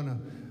when you're gonna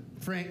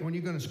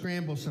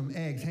scramble some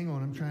eggs. Hang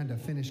on, I'm trying to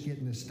finish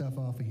getting this stuff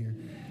off of here.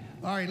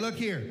 All right, look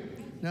here.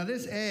 Now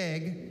this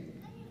egg,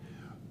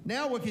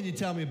 now what can you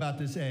tell me about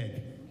this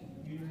egg?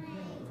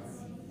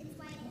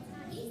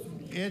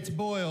 It's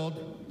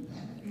boiled.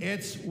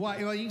 It's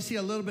white. Well, you can see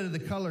a little bit of the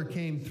color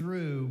came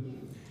through.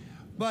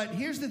 But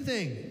here's the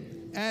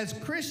thing. As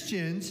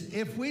Christians,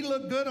 if we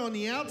look good on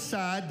the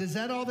outside, does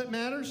that all that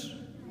matters?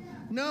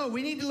 No,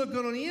 we need to look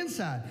good on the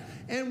inside.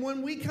 And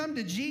when we come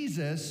to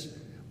Jesus,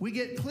 we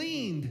get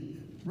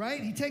cleaned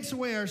right? He takes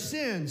away our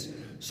sins.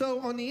 So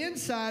on the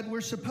inside,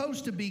 we're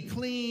supposed to be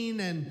clean,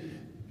 and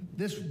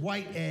this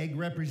white egg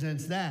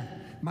represents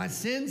that. My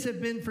sins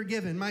have been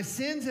forgiven. My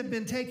sins have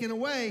been taken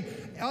away.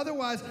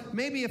 Otherwise,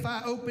 maybe if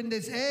I opened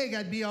this egg,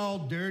 I'd be all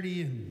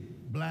dirty and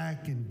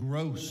black and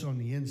gross on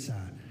the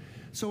inside.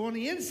 So on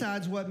the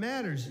inside's what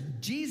matters.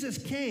 Jesus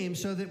came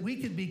so that we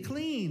could be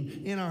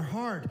clean in our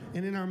heart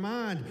and in our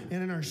mind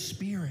and in our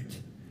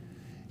spirit.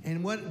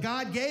 And what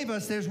God gave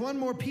us, there's one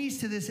more piece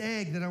to this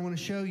egg that I want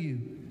to show you.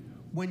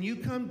 When you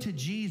come to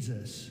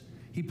Jesus,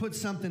 he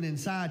puts something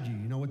inside you.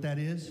 You know what that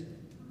is?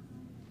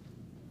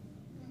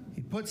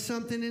 He puts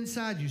something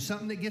inside you,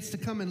 something that gets to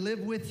come and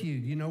live with you.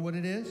 Do you know what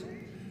it is?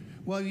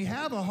 Well, you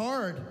have a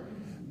heart.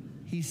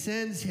 He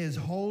sends his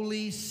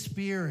Holy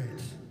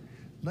Spirit.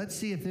 Let's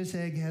see if this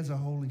egg has a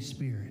Holy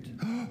Spirit.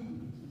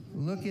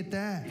 Look at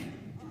that.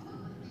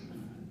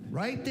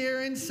 Right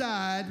there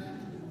inside,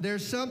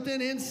 there's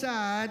something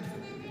inside.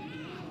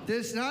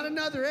 There's not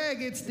another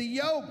egg, it's the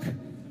yolk.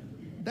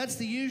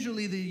 That's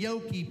usually the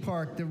yolky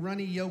part, the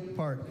runny yolk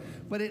part.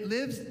 But it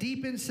lives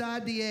deep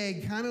inside the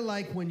egg, kind of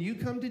like when you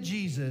come to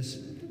Jesus,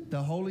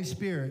 the Holy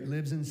Spirit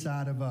lives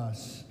inside of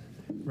us.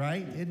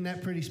 Right? Isn't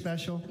that pretty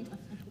special?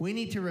 We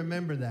need to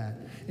remember that.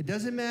 It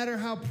doesn't matter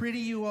how pretty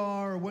you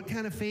are or what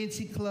kind of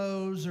fancy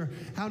clothes or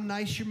how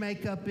nice your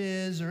makeup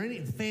is or any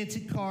fancy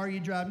car you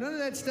drive. None of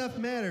that stuff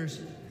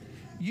matters.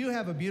 You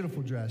have a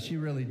beautiful dress. You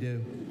really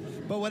do.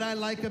 But what I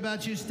like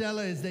about you,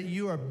 Stella, is that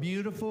you are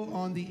beautiful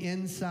on the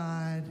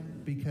inside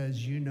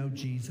because you know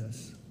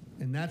Jesus.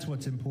 And that's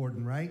what's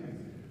important, right?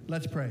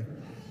 Let's pray.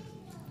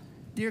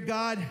 Dear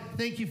God,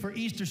 thank you for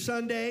Easter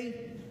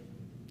Sunday.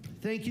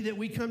 Thank you that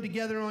we come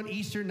together on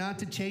Easter not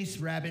to chase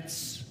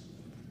rabbits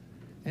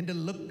and to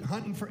look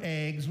hunting for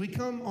eggs. We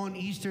come on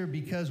Easter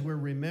because we're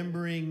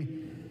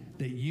remembering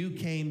that you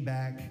came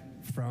back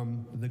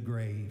from the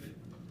grave,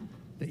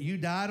 that you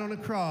died on a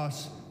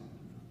cross,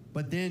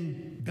 but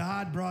then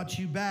God brought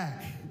you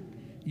back.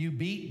 You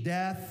beat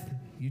death.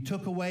 You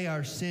took away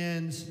our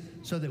sins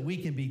so that we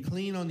can be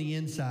clean on the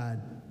inside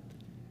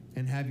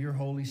and have your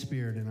Holy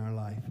Spirit in our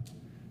life.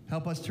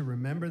 Help us to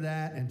remember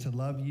that and to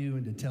love you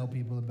and to tell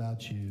people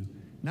about you,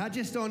 not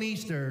just on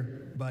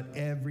Easter, but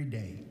every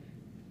day.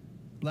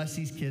 Bless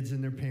these kids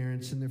and their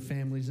parents and their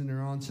families and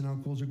their aunts and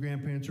uncles or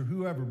grandparents or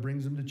whoever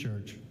brings them to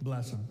church.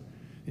 Bless them.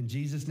 In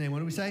Jesus' name, what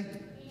do we say?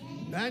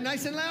 Amen.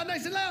 Nice and loud,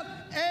 nice and loud.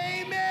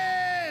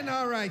 Amen.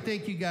 All right,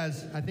 thank you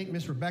guys. I think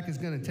Miss Rebecca's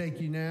going to take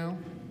you now.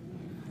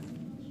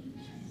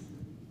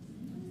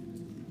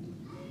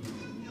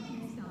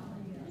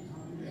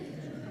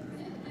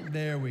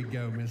 There we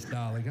go, Miss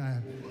Dolly.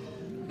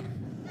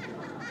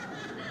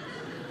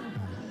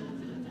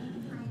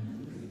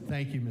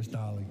 Thank you, Miss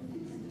Dolly.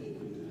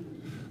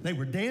 They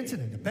were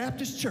dancing at the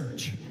Baptist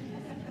church.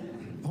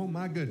 Oh,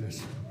 my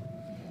goodness.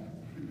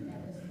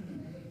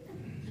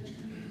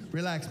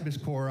 Relax, Miss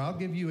Cora. I'll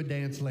give you a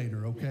dance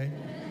later, okay?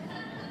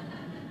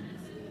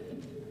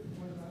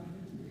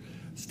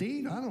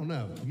 Steve, I don't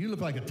know. You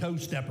look like a toe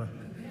stepper.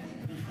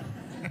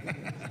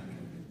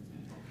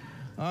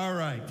 All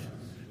right.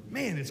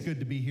 Man, it's good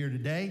to be here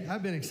today.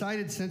 I've been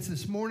excited since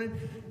this morning.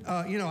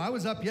 I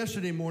was up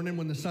yesterday morning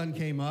when the sun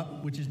came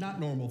up, which is not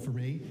normal for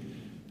me.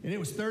 And it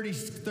was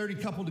 30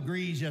 couple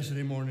degrees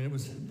yesterday morning. It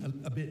was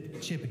a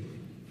bit chippy.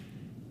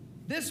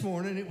 This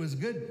morning, it was a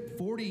good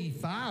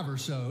 45 or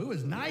so. It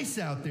was nice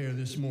out there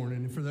this morning.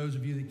 And for those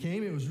of you that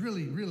came, it was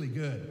really, really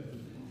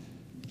good.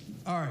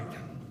 All right.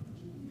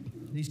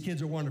 These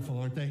kids are wonderful,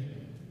 aren't they?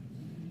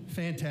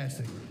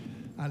 Fantastic.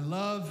 I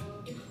love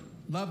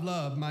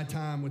my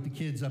time with the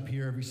kids up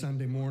here every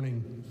Sunday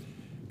morning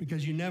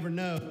because you never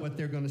know what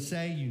they're going to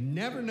say. You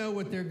never know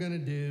what they're going to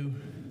do.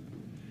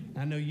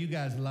 I know you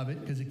guys love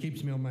it because it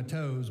keeps me on my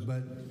toes,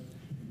 but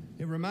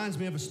it reminds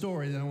me of a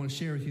story that I want to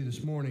share with you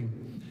this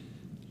morning.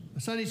 A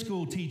Sunday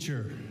school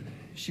teacher,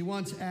 she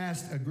once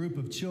asked a group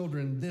of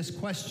children this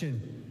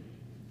question: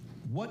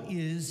 what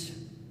is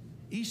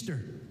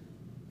Easter?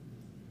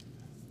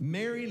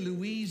 Mary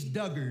Louise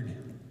Duggard,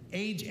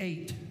 age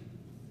 8,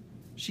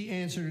 she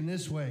answered in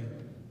this way.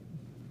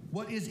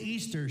 What is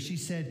Easter? She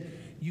said,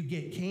 you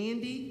get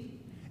candy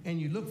and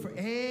you look for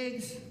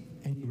eggs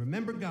and you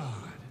remember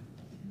God.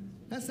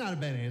 That's not a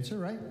bad answer,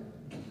 right?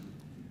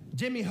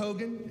 Jimmy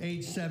Hogan,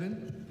 age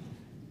 7,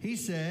 he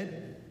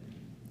said,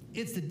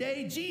 it's the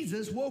day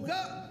Jesus woke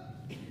up.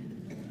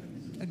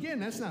 Again,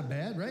 that's not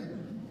bad, right?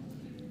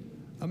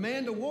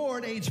 Amanda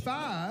Ward, age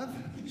 5,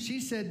 she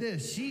said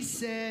this. She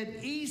said,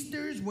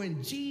 Easter's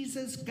when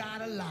Jesus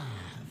got alive.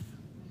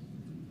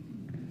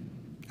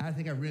 I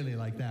think I really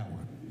like that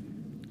one.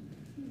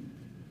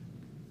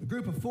 A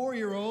group of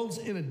 4-year-olds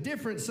in a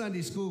different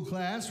Sunday school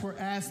class were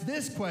asked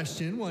this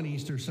question one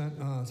Easter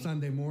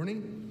Sunday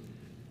morning.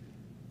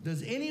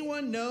 Does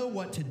anyone know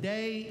what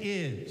today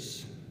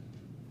is?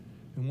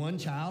 And one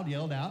child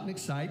yelled out in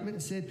excitement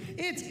and said,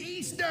 it's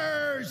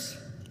Easter's!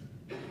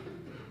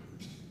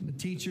 And the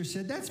teacher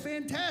said, that's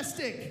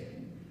fantastic.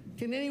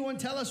 Can anyone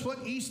tell us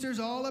what Easter's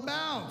all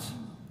about?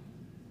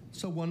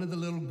 So one of the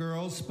little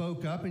girls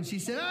spoke up and she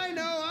said, I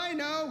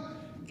know.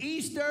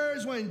 Easter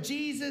is when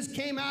Jesus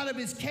came out of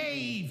his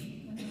cave.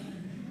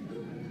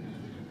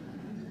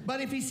 But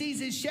if he sees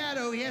his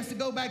shadow, he has to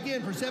go back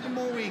in for 7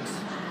 more weeks.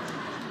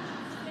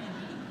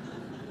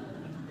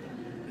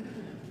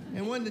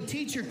 And when the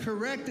teacher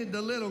corrected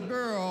the little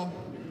girl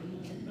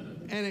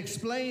and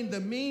explained the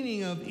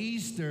meaning of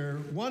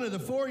Easter, one of the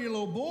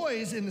 4-year-old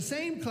boys in the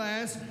same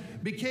class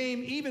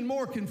became even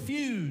more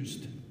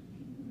confused.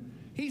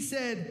 He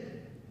said,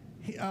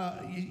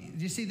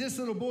 you see, this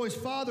little boy's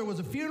father was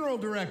a funeral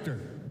director.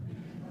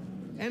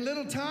 And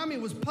little Tommy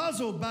was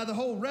puzzled by the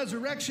whole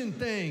resurrection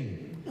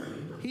thing.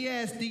 He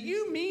asked, do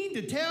you mean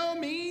to tell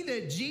me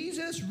that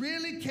Jesus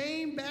really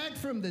came back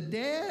from the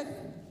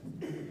dead?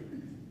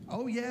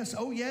 Oh, yes,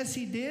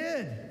 he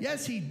did.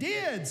 Yes, he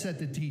did, said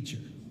the teacher.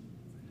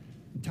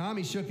 And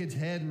Tommy shook his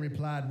head and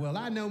replied, well,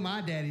 I know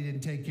my daddy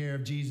didn't take care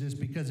of Jesus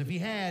because if he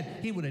had,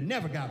 he would have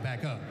never got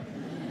back up.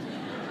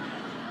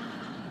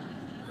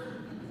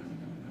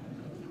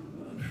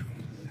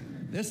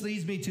 This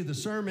leads me to the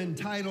sermon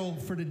title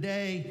for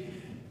today,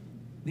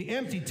 The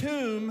Empty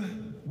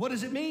Tomb. What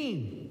does it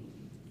mean?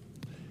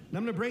 And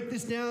I'm going to break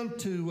this down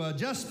to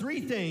just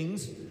 3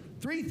 things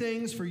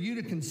for you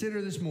to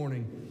consider this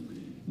morning.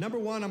 Number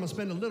one, I'm going to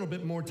spend a little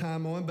bit more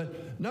time on,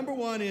 but number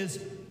one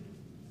is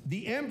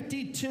the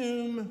empty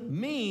tomb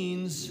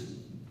means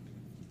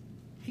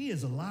he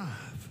is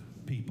alive,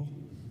 people.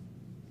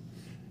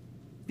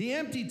 The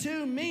empty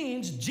tomb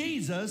means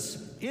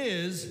Jesus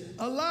is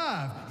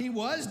alive. He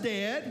was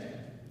dead,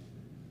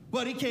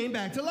 but he came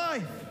back to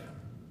life.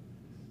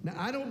 Now,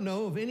 I don't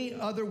know of any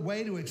other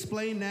way to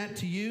explain that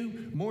to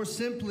you more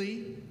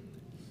simply.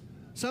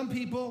 Some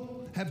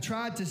people have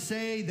tried to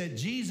say that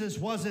Jesus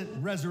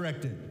wasn't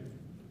resurrected.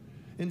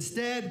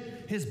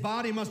 Instead, his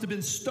body must have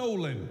been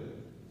stolen.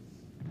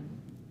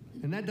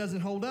 And that doesn't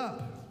hold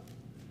up.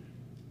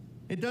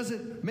 It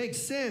doesn't make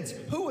sense.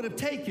 Who would have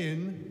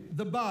taken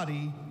the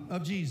body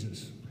of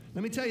Jesus?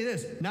 Let me tell you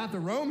this, not the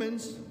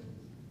Romans.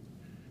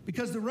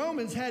 Because the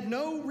Romans had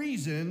no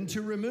reason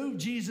to remove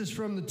Jesus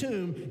from the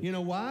tomb. You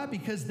know why?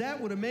 Because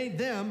that would have made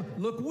them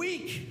look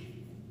weak.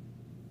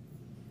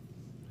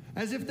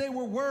 As if they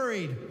were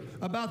worried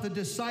about the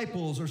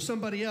disciples or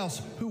somebody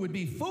else who would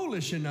be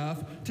foolish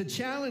enough to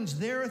challenge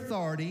their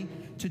authority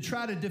to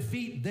try to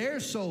defeat their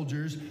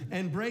soldiers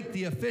and break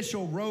the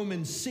official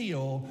Roman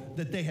seal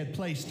that they had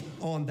placed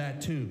on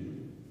that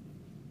tomb.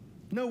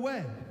 No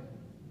way.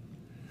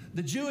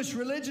 The Jewish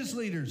religious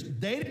leaders,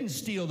 they didn't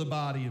steal the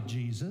body of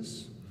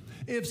Jesus.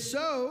 If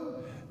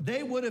so,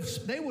 they would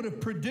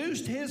have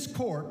produced his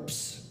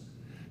corpse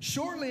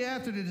shortly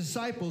after the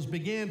disciples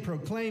began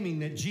proclaiming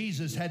that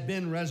Jesus had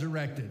been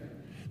resurrected.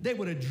 They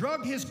would have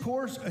drug his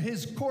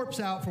corpse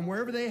out from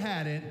wherever they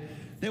had it.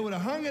 They would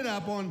have hung it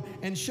up on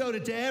and showed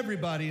it to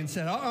everybody and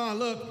said,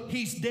 look,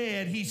 he's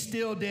dead. He's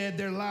still dead.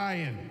 They're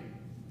lying.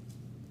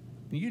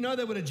 You know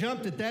they would have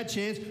jumped at that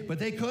chance, but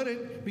they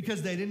couldn't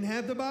because they didn't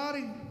have the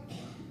body.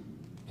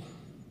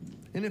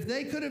 And if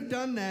they could have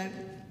done that,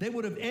 they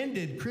would have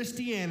ended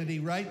Christianity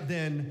right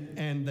then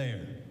and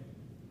there.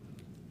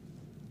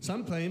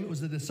 Some claim it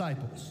was the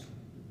disciples.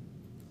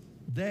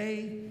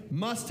 They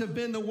must have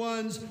been the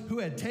ones who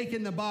had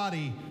taken the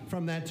body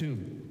from that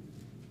tomb.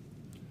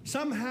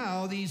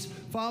 Somehow, these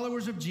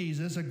followers of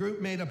Jesus, a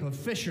group made up of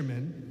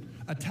fishermen,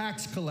 a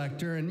tax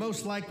collector, and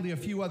most likely a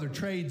few other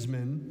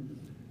tradesmen,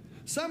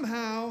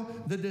 somehow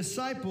the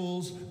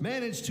disciples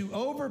managed to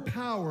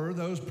overpower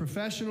those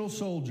professional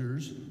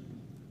soldiers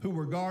who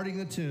were guarding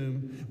the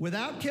tomb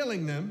without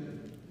killing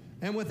them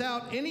and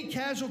without any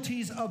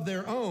casualties of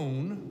their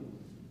own.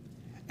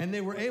 And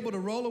they were able to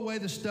roll away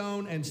the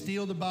stone and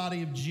steal the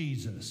body of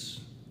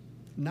Jesus.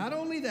 Not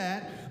only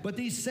that, but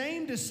these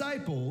same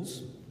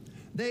disciples,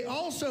 they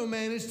also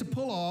managed to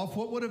pull off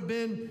what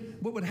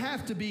would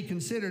have to be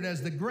considered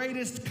as the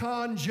greatest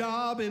con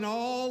job in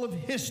all of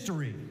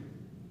history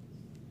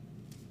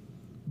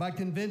by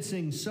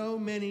convincing so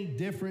many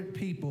different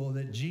people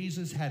that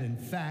Jesus had in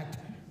fact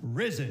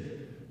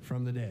risen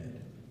from the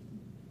dead.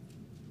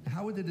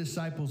 How would the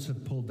disciples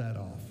have pulled that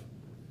off?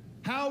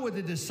 How would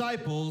the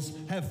disciples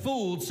have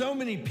fooled so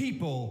many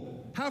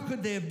people? How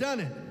could they have done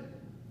it?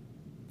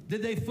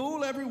 Did they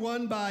fool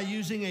everyone by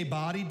using a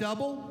body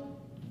double?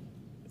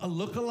 A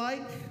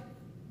look-alike?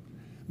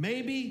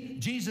 Maybe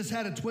Jesus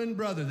had a twin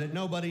brother that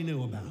nobody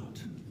knew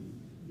about.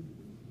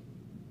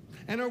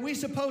 And are we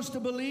supposed to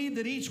believe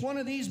that each one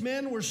of these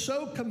men were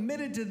so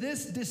committed to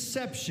this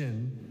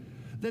deception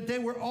that they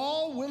were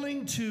all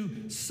willing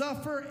to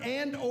suffer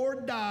and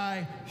or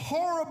die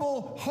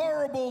horrible,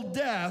 horrible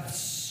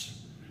deaths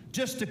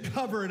just to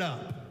cover it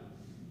up?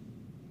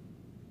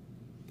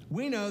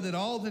 We know that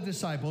all the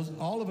disciples,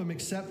 all of them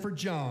except for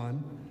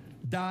John,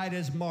 died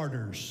as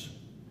martyrs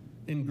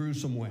in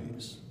gruesome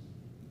ways.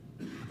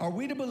 Are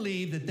we to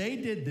believe that they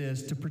did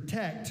this to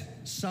protect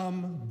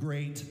some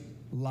great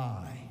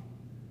lie?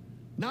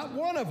 Not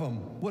one of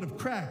them would have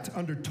cracked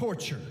under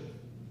torture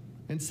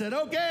and said,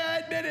 okay,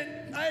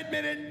 I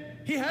admit it,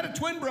 he had a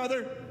twin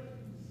brother.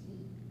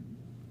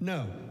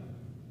 No,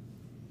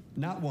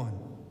 not one.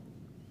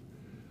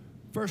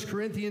 1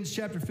 Corinthians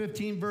chapter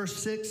 15, verse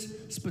 6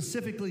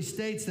 specifically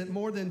states that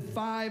more than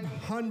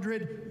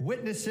 500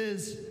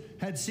 witnesses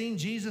had seen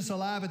Jesus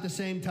alive at the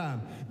same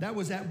time. That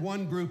was at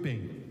one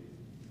grouping.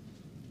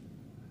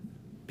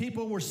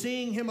 People were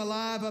seeing him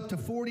alive up to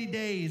 40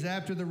 days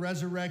after the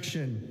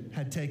resurrection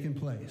had taken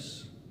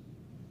place.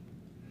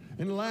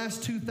 In the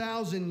last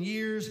 2,000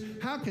 years,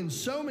 how can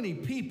so many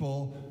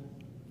people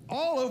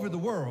all over the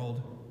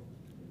world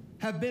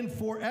have been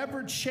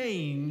forever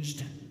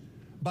changed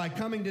by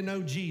coming to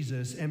know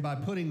Jesus and by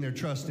putting their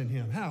trust in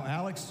him? How,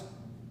 Alex?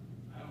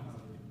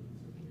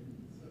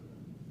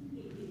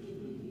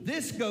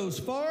 This goes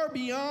far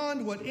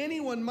beyond what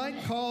anyone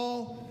might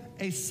call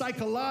a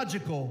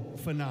psychological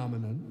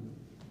phenomenon.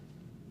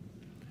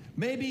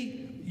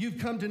 Maybe you've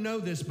come to know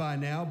this by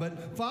now,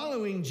 but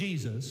following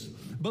Jesus,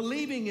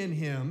 believing in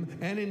him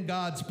and in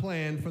God's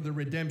plan for the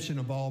redemption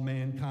of all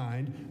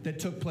mankind that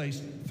took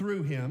place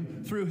through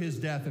him, through his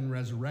death and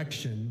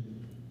resurrection,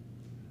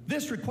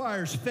 this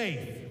requires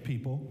faith,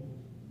 people.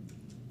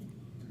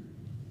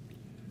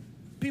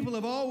 People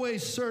have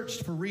always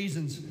searched for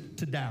reasons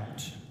to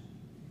doubt,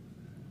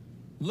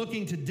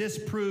 looking to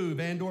disprove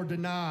and or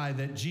deny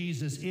that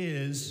Jesus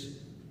is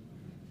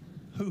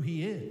who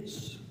he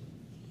is.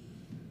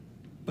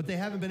 But they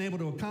haven't been able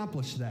to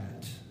accomplish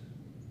that.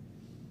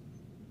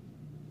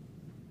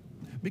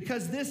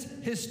 Because this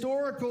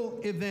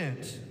historical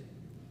event,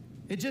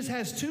 it just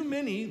has too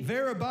many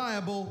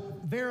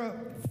verifiable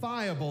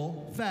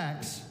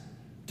facts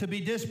to be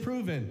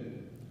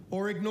disproven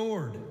or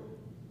ignored.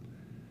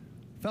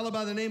 A fellow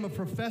by the name of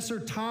Professor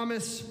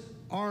Thomas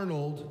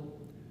Arnold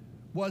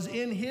was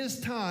in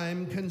his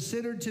time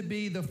considered to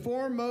be the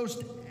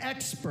foremost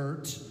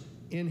expert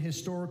in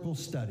historical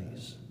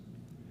studies.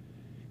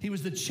 He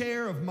was the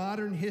chair of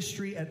modern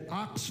history at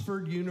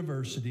Oxford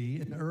University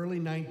in the early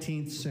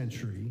 19th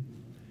century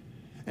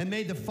and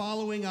made the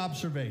following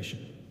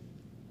observation.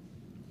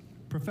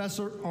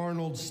 Professor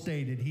Arnold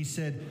stated, he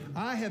said,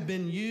 "I have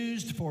been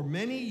used for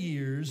many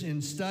years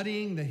in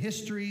studying the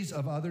histories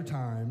of other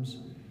times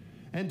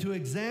and to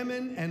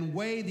examine and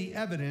weigh the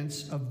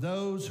evidence of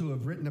those who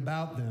have written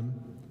about them.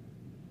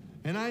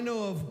 And I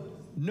know of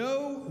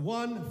no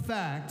one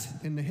fact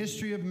in the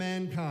history of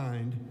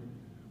mankind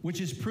which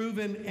has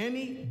proven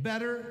any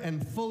better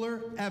and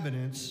fuller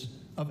evidence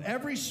of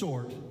every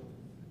sort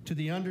to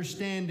the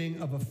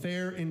understanding of a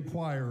fair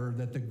inquirer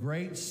that the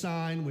great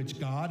sign which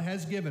God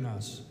has given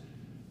us,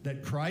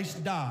 that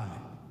Christ died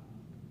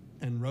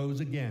and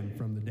rose again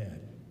from the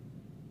dead."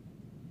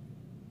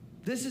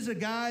 This is a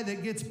guy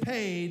that gets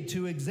paid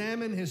to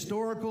examine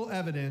historical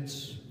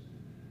evidence,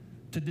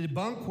 to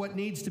debunk what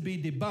needs to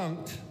be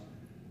debunked,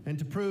 and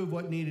to prove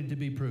what needed to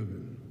be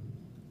proven.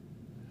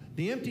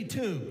 The empty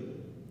tomb.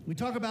 We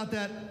talk about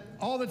that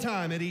all the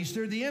time at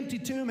Easter. The empty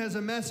tomb has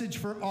a message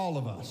for all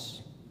of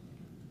us.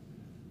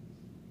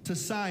 To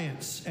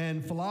science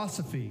and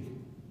philosophy,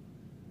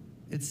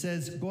 it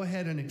says, go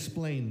ahead and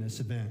explain this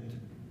event.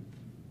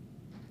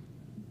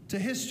 To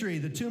history,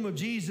 the tomb of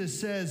Jesus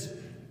says,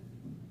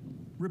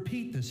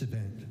 repeat this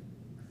event.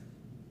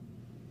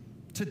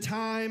 To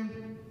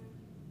time,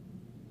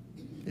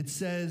 it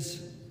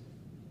says,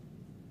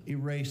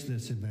 erase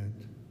this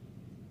event.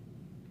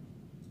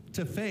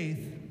 To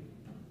faith,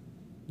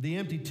 the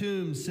empty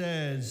tomb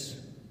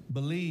says,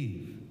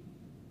 believe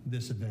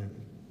this event.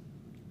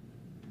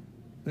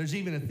 There's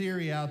even a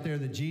theory out there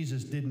that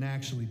Jesus didn't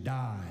actually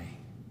die.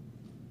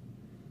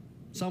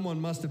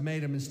 Someone must have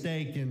made a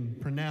mistake in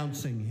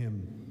pronouncing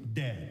him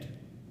dead.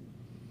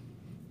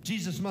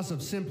 Jesus must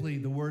have simply,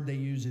 the word they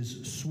use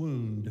is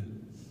swooned.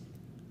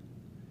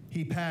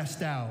 He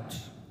passed out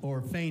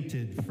or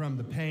fainted from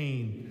the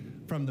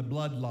pain, from the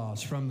blood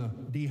loss, from the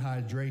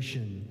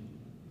dehydration.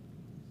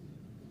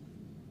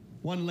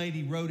 One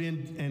lady wrote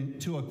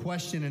into a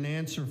question and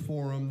answer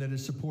forum that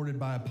is supported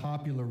by a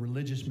popular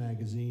religious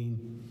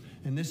magazine,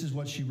 and this is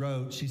what she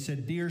wrote. She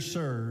said, "Dear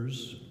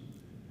sirs,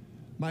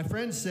 my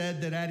friend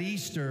said that at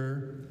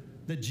Easter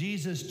that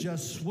Jesus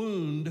just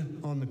swooned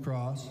on the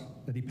cross,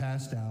 that he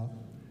passed out,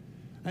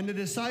 and the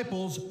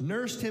disciples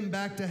nursed him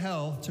back to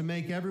health to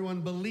make everyone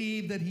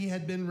believe that he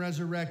had been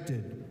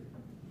resurrected.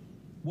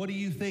 What do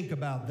you think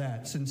about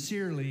that?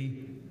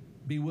 Sincerely,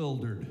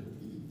 bewildered."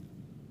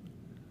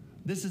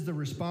 This is the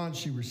response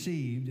she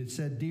received. It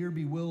said, "Dear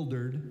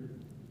bewildered,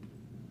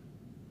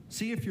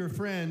 see if your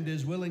friend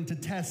is willing to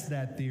test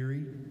that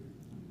theory.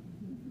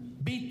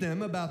 Beat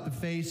them about the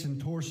face and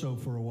torso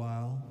for a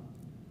while.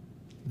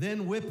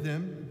 Then whip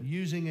them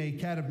using a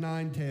cat of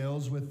nine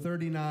tails with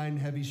 39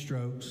 heavy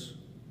strokes.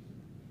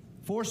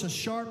 Force a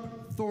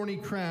sharp, thorny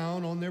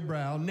crown on their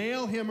brow.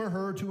 Nail him or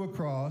her to a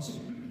cross.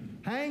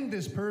 Hang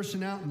this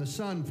person out in the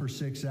sun for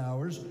 6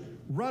 hours.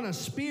 Run a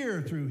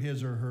spear through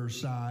his or her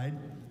side.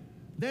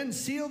 Then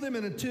seal them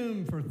in a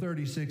tomb for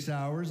 36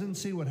 hours and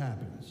see what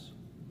happens.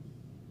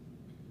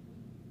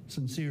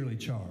 Sincerely,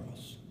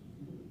 Charles."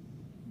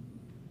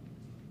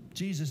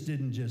 Jesus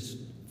didn't just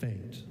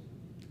faint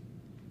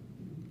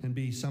and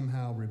be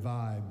somehow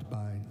revived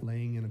by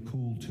laying in a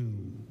cool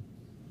tomb.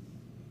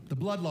 The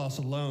blood loss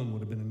alone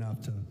would have been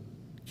enough to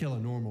kill a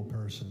normal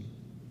person.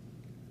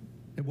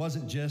 It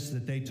wasn't just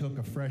that they took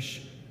a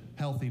fresh,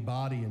 healthy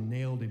body and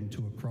nailed him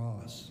to a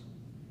cross.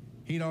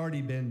 He'd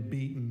already been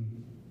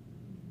beaten.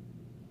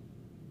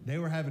 They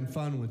were having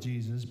fun with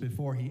Jesus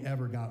before he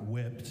ever got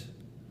whipped.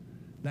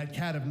 That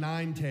cat of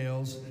nine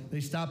tails,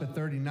 they stop at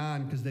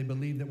 39 because they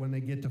believe that when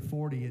they get to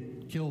 40,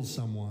 it kills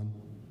someone.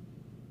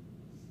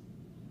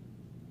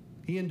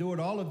 He endured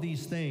all of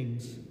these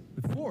things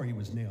before he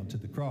was nailed to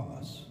the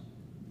cross.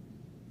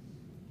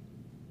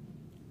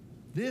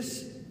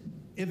 This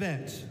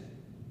event,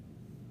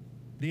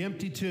 the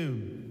empty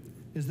tomb,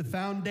 is the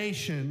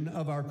foundation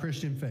of our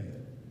Christian faith.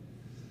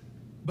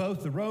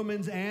 Both the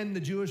Romans and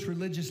the Jewish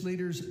religious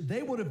leaders,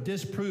 they would have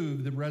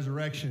disproved the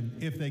resurrection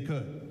if they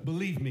could.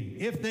 Believe me,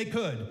 if they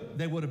could,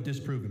 they would have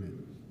disproven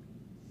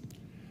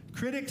it.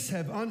 Critics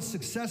have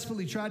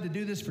unsuccessfully tried to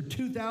do this for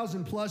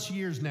 2,000 plus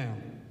years now.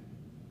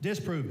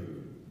 Disprove it.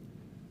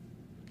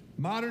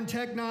 Modern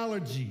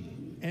technology,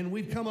 and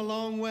we've come a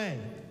long way.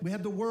 We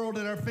have the world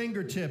at our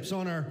fingertips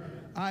on our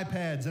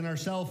iPads and our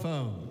cell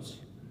phones.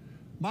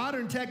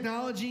 Modern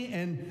technology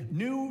and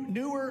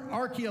newer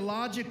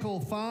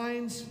archaeological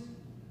finds,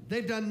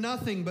 they've done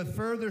nothing but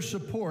further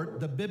support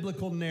the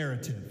biblical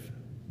narrative.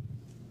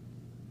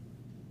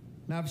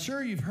 Now, I'm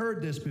sure you've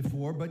heard this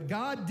before, but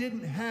God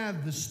didn't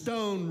have the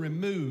stone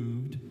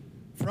removed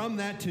from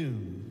that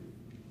tomb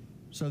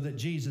so that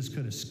Jesus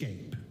could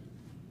escape,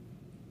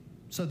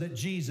 so that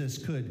Jesus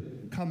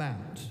could come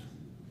out.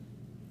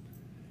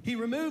 He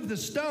removed the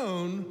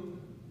stone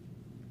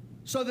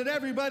so that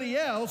everybody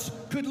else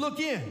could look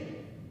in.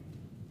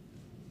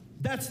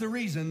 That's the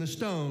reason the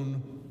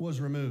stone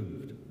was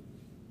removed.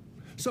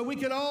 So we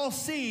could all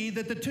see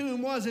that the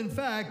tomb was in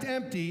fact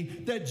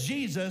empty, that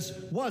Jesus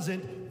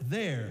wasn't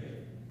there.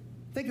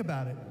 Think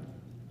about it.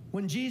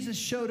 When Jesus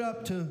showed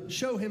up to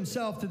show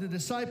himself to the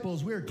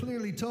disciples, we are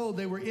clearly told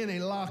they were in a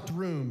locked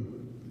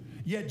room,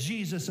 yet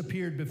Jesus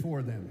appeared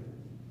before them.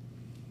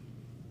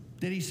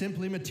 Did he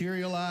simply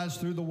materialize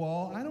through the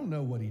wall? I don't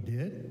know what he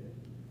did.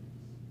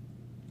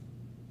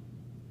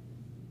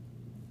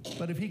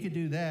 But if he could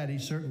do that, he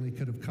certainly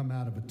could have come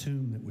out of a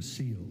tomb that was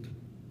sealed.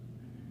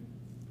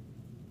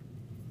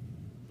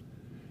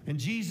 And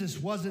Jesus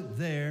wasn't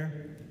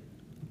there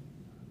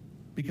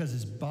because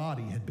his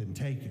body had been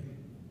taken.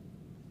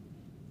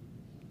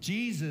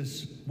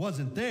 Jesus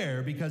wasn't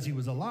there because he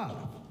was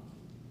alive,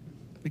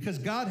 because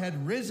God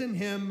had risen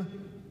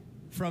him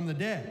from the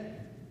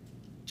dead,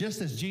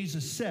 just as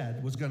Jesus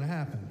said was going to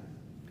happen.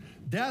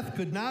 Death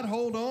could not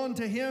hold on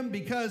to him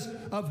because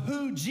of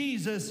who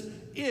Jesus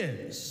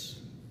is.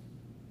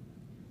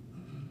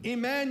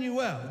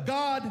 Emmanuel,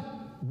 God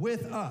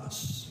with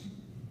us.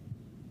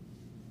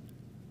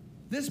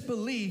 This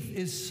belief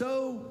is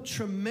so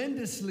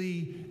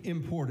tremendously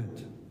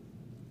important.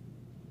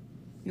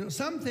 You know,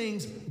 some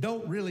things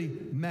don't really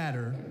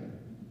matter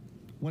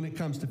when it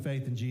comes to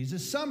faith in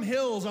Jesus. Some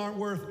hills aren't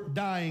worth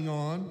dying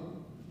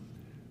on.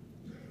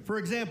 For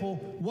example,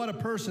 what a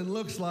person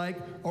looks like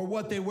or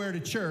what they wear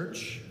to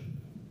church.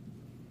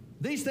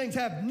 These things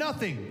have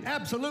nothing,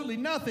 absolutely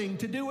nothing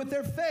to do with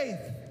their faith.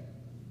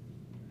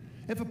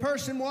 If a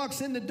person walks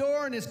in the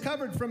door and is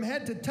covered from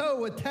head to toe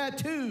with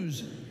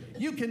tattoos,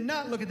 you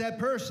cannot look at that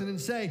person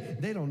and say,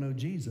 they don't know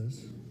Jesus.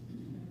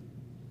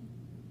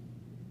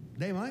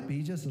 They might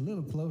be just a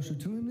little closer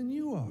to him than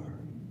you are.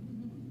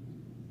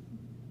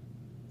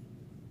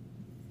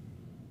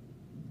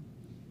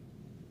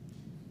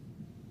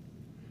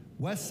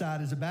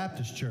 Westside is a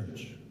Baptist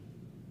church.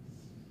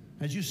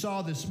 As you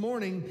saw this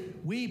morning,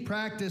 we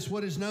practice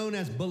what is known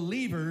as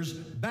believers'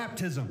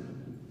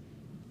 baptism,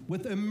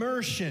 with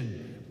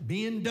immersion,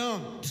 being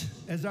dunked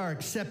as our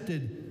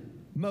accepted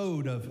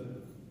mode of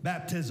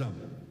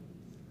baptism.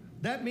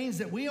 That means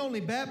that we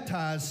only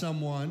baptize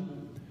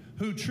someone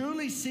who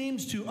truly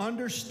seems to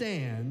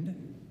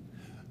understand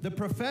the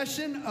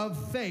profession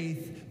of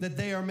faith that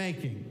they are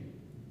making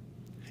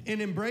in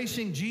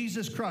embracing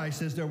Jesus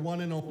Christ as their one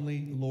and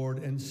only Lord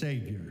and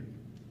Savior.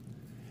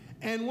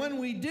 And when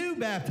we do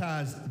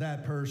baptize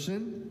that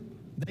person,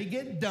 they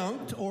get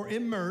dunked or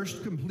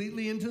immersed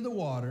completely into the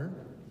water.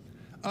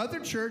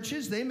 Other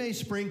churches, they may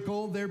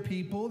sprinkle their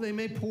people, they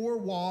may pour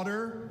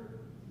water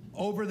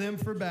over them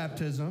for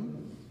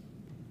baptism.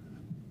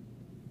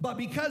 But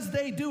because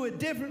they do it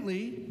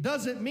differently,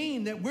 doesn't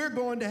mean that we're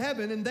going to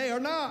heaven and they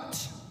are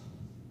not.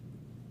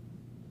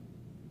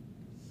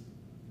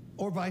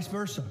 Or vice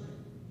versa.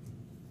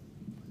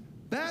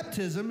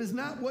 Baptism is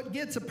not what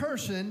gets a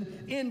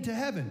person into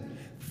heaven.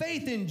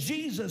 Faith in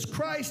Jesus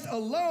Christ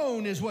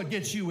alone is what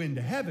gets you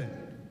into heaven.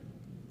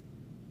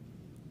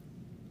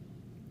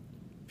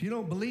 If you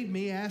don't believe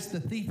me, ask the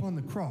thief on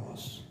the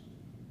cross.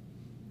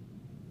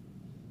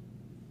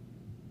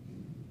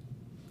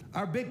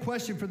 Our big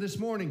question for this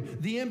morning,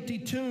 the empty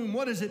tomb,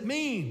 what does it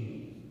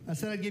mean? I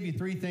said I'd give you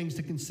 3 things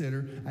to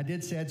consider. I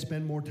did say I'd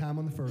spend more time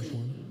on the first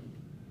one.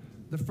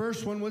 The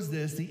first one was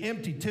this: the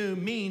empty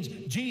tomb means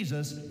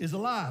Jesus is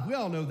alive. We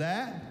all know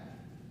that.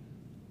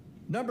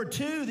 Number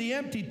 2, the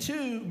empty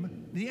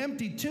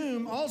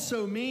tomb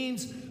also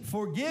means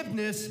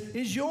forgiveness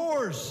is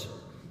yours.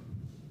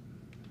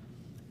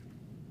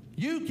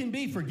 You can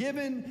be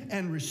forgiven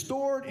and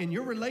restored in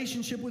your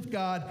relationship with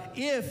God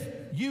if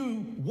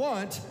you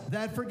want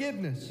that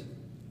forgiveness.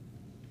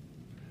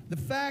 The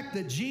fact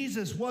that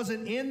Jesus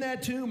wasn't in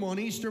that tomb on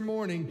Easter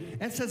morning,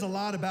 that says a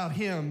lot about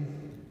him.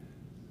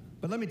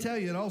 But let me tell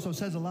you, it also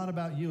says a lot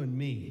about you and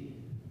me.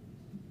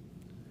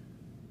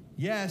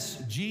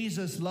 Yes,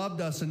 Jesus loved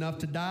us enough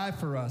to die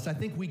for us. I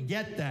think we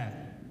get that.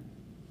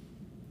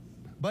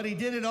 But he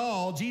did it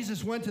all.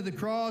 Jesus went to the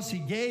cross. He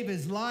gave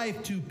his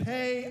life to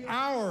pay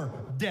our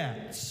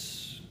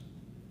debts.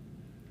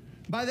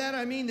 By that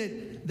I mean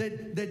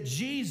that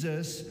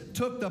Jesus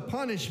took the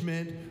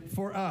punishment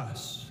for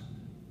us.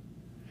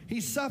 He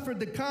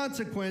suffered the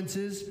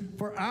consequences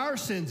for our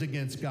sins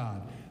against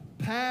God,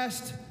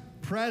 past,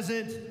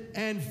 present,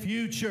 and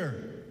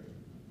future.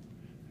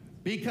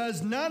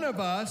 Because none of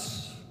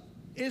us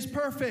is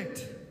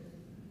perfect.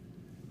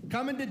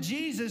 Coming to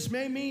Jesus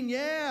may mean,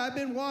 yeah, I've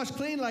been washed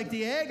clean like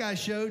the egg I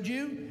showed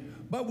you,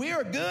 but we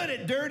are good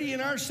at dirtying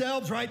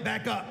ourselves right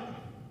back up.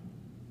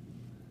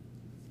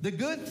 The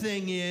good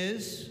thing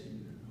is,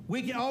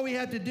 all we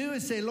have to do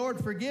is say,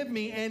 Lord, forgive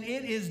me, and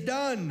it is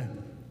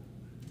done.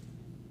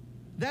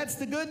 That's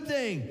the good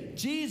thing.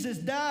 Jesus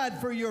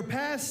died for your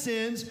past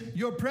sins,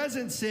 your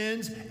present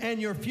sins, and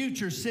your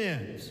future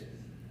sins.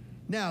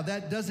 Now,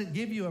 that doesn't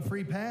give you a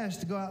free pass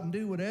to go out and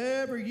do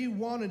whatever you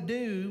want to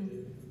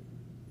do.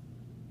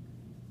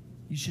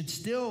 You should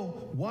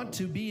still want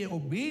to be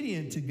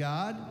obedient to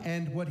God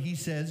and what he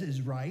says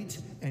is right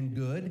and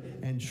good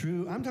and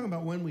true. I'm talking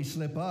about when we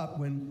slip up,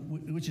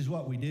 which is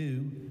what we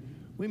do.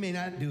 We may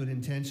not do it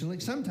intentionally.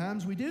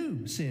 Sometimes we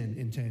do sin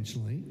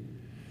intentionally.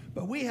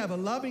 But we have a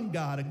loving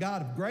God, a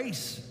God of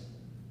grace.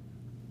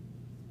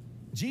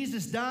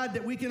 Jesus died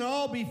that we can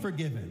all be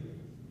forgiven.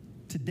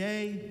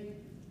 Today,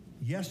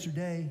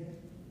 yesterday,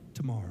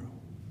 tomorrow.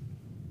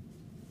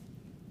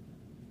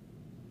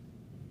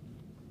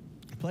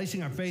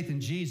 Placing our faith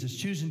in Jesus,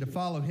 choosing to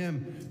follow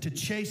him, to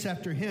chase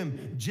after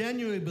him,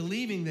 genuinely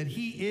believing that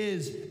he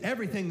is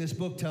everything this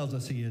book tells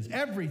us he is.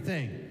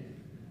 Everything.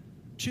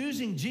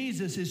 Choosing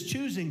Jesus is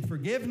choosing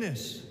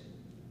forgiveness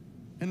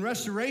and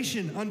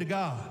restoration unto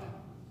God.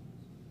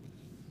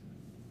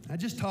 I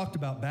just talked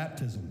about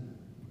baptism.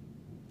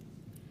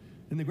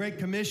 In the Great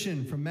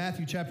Commission from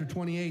Matthew chapter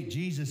 28,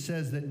 Jesus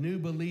says that new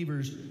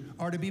believers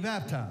are to be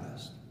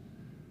baptized.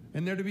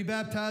 And they're to be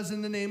baptized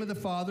in the name of the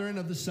Father and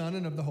of the Son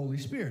and of the Holy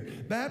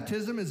Spirit.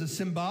 Baptism is a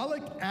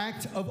symbolic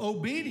act of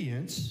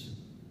obedience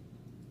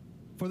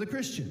for the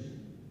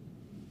Christian.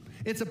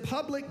 It's a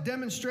public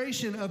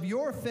demonstration of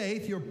your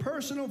faith, your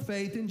personal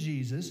faith in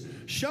Jesus,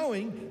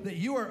 showing that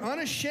you are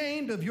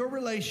unashamed of your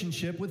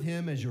relationship with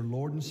him as your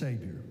Lord and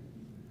Savior.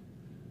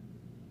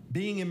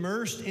 Being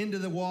immersed into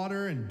the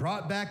water and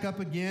brought back up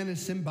again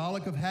is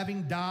symbolic of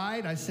having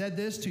died, I said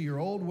this, to your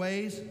old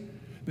ways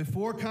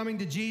before coming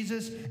to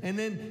Jesus, and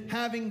then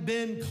having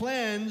been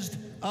cleansed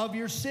of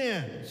your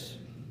sins.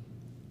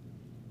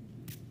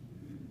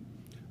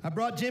 I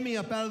brought Jimmy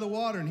up out of the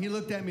water, and he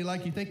looked at me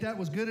like, you think that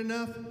was good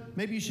enough?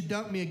 Maybe you should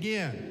dunk me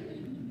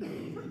again.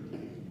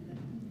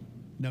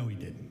 No, he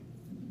didn't.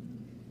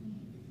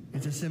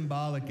 It's a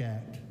symbolic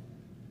act.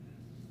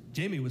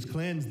 Jimmy was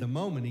cleansed the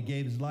moment he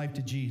gave his life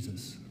to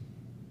Jesus.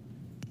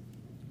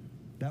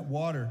 That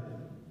water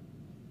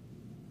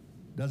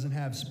doesn't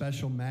have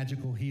special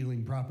magical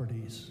healing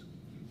properties.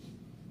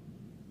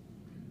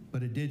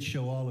 But it did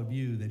show all of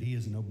you that he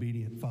is an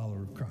obedient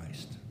follower of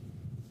Christ.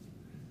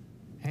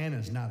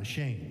 Hannah's not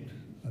ashamed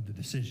of the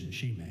decision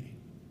she made.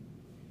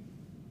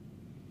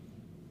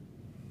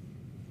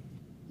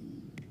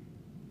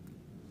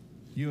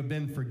 You have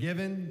been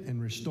forgiven and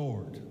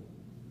restored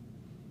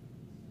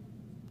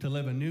to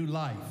live a new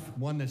life,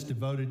 one that's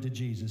devoted to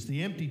Jesus.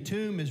 The empty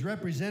tomb is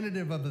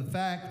representative of the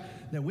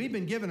fact that we've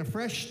been given a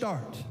fresh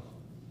start.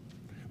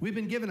 We've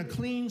been given a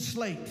clean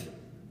slate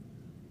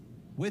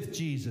with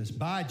Jesus,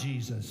 by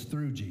Jesus,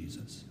 through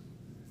Jesus.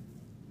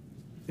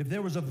 If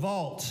there was a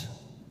vault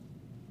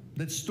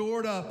that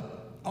stored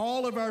up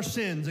all of our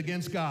sins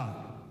against God,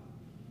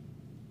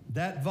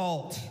 that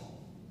vault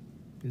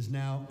is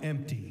now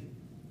empty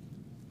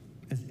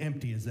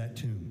as that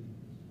tomb.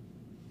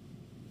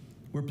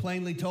 We're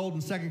plainly told in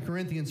 2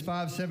 Corinthians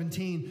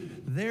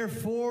 5:17,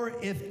 therefore,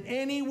 if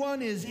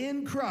anyone is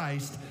in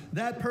Christ,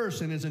 that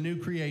person is a new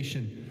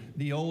creation.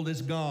 The old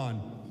is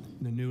gone,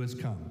 and the new has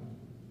come.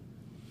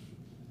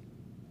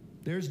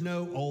 There's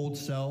no old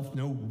self,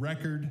 no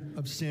record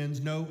of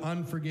sins, no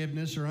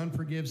unforgiveness or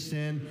unforgive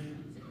sin,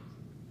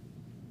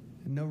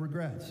 and no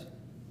regrets.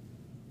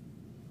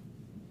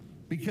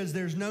 Because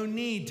there's no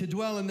need to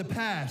dwell in the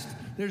past.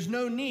 There's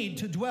no need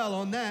to dwell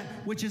on that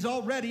which has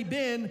already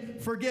been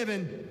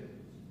forgiven.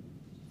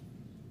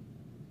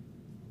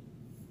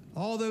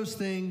 All those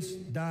things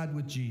died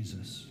with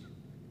Jesus.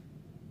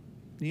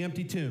 The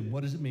empty tomb,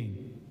 what does it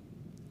mean?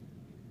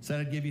 Said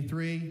I'd give you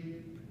three.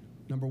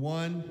 Number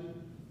one,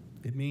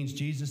 it means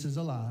Jesus is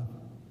alive.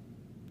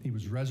 He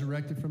was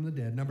resurrected from the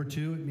dead. Number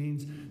two, it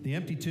means the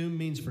empty tomb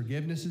means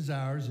forgiveness is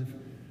ours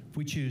if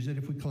we choose it,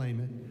 if we claim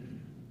it.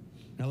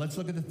 Now let's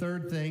look at the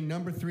third thing.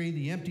 Number three,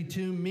 the empty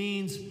tomb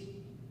means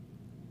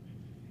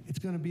It's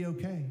going to be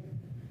okay.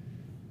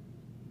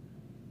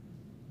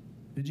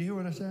 Did you hear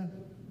what I said?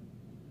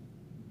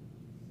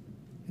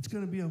 It's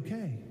going to be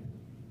okay.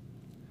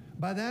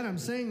 By that, I'm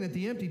saying that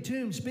the empty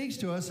tomb speaks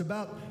to us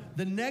about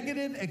the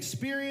negative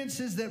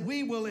experiences that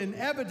we will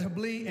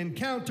inevitably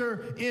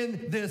encounter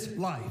in this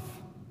life.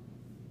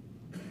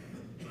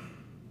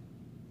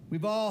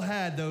 We've all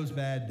had those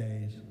bad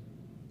days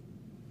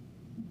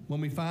when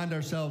we find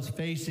ourselves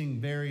facing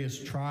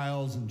various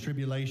trials and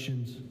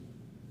tribulations,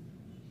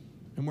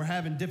 and we're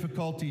having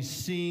difficulty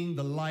seeing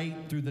the light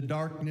through the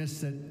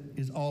darkness that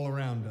is all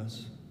around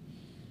us.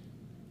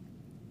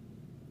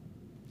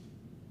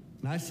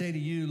 And I say to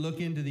you, look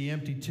into the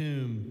empty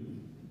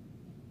tomb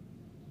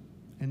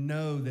and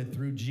know that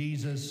through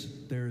Jesus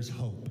there is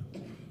hope.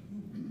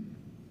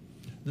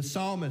 The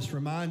psalmist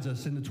reminds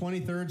us in the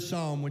 23rd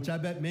Psalm, which I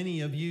bet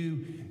many of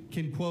you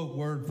can quote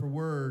word for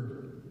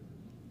word,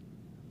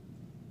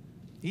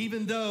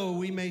 even though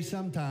we may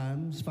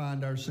sometimes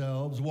find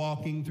ourselves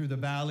walking through the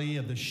valley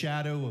of the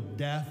shadow of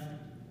death,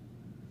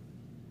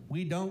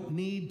 we don't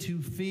need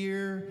to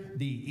fear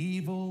the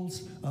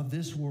evils of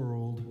this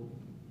world.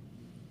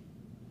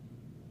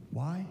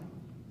 Why?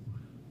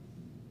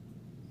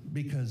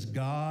 Because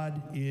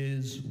God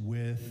is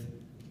with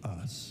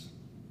us.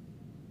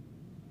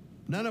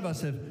 None of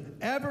us have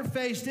ever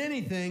faced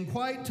anything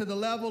quite to the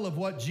level of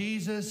what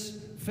Jesus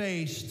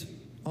faced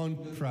on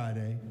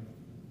Friday.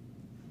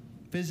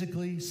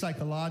 Physically,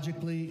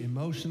 psychologically,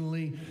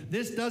 emotionally.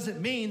 This doesn't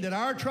mean that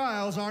our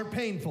trials aren't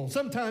painful.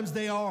 Sometimes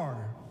they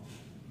are.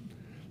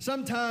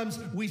 Sometimes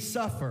we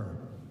suffer.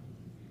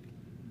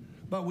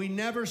 But we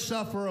never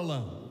suffer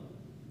alone.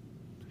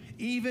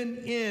 Even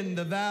in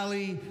the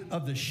valley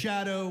of the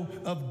shadow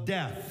of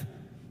death,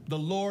 the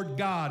Lord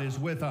God is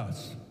with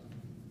us.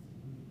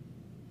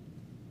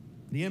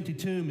 The empty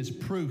tomb is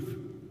proof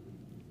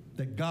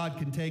that God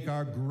can take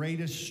our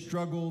greatest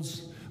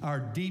struggles, our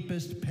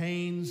deepest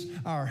pains,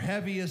 our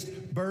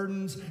heaviest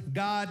burdens.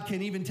 God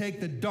can even take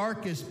the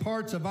darkest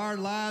parts of our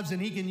lives,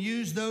 and He can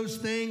use those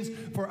things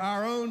for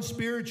our own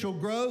spiritual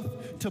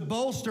growth, to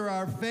bolster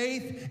our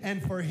faith,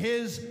 and for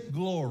His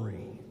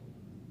glory.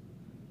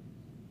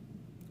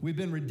 We've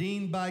been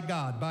redeemed by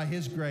God, by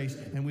His grace,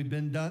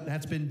 and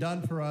that's been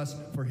done for us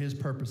for His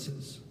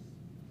purposes.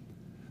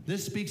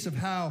 This speaks of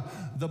how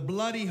the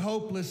bloody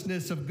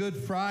hopelessness of Good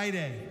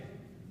Friday,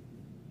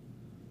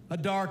 a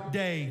dark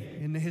day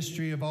in the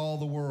history of all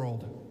the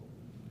world.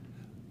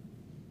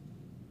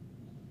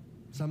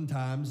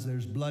 Sometimes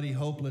there's bloody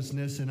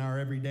hopelessness in our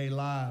everyday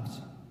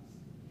lives.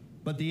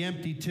 But the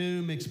empty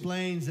tomb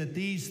explains that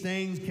these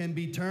things can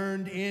be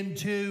turned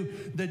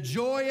into the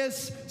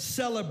joyous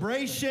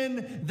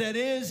celebration that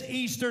is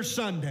Easter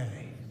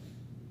Sunday.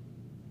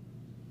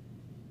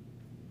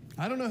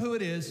 I don't know who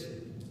it is.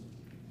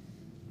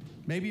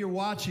 Maybe you're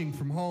watching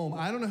from home.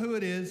 I don't know who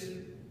it is.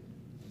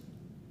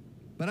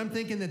 But I'm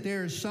thinking that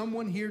there is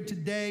someone here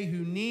today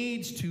who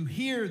needs to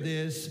hear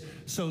this.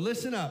 So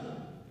listen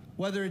up.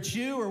 Whether it's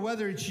you or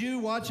whether it's you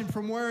watching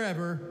from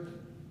wherever,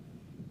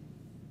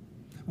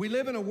 we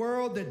live in a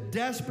world that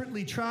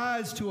desperately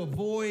tries to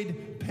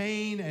avoid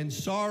pain and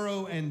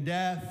sorrow and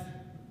death.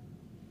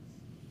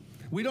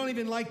 We don't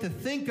even like to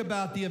think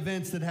about the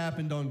events that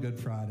happened on Good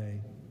Friday.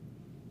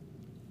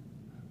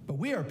 But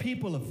we are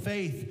people of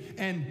faith,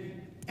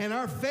 and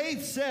our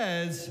faith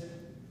says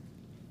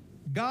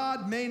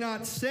God may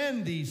not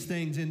send these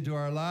things into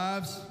our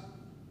lives,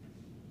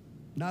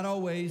 not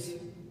always,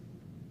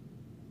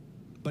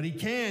 but He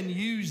can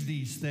use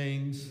these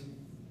things.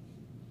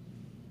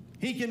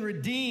 He can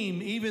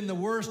redeem even the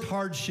worst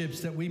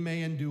hardships that we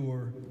may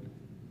endure,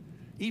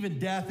 even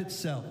death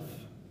itself.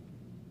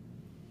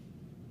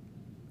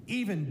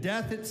 Even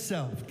death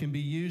itself can be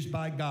used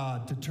by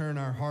God to turn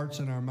our hearts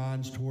and our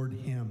minds toward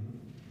Him,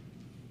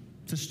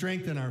 to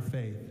strengthen our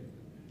faith,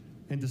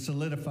 and to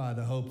solidify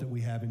the hope that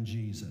we have in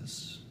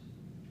Jesus.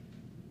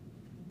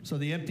 So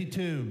the empty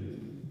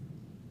tomb,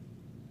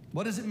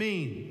 what does it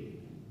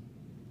mean?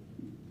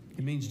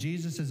 It means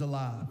Jesus is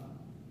alive.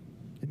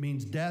 It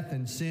means death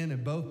and sin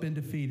have both been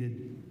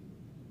defeated.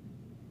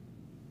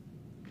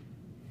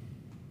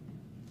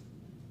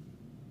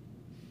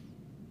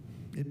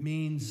 It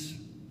means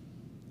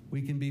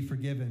we can be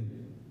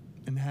forgiven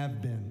and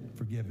have been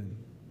forgiven.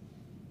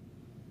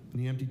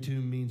 And the empty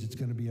tomb means it's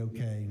going to be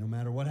okay. No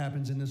matter what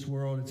happens in this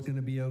world, it's going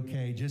to be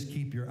okay. Just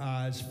keep your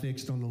eyes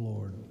fixed on the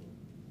Lord.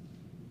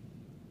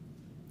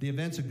 The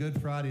events of Good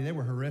Friday, they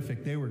were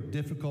horrific. They were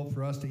difficult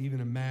for us to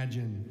even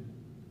imagine.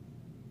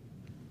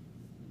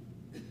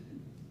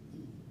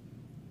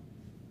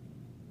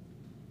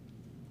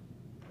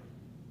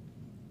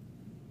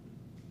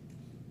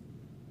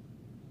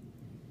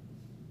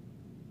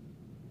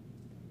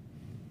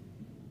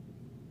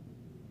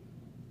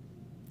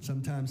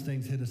 Sometimes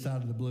things hit us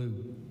out of the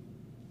blue.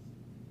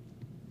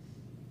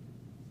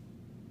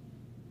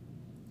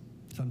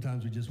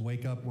 Sometimes we just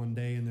wake up one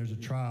day and there's a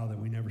trial that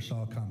we never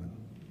saw coming.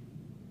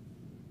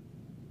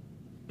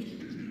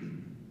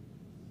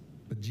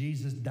 But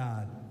Jesus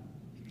died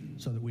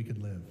so that we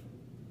could live.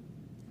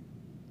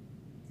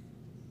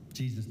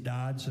 Jesus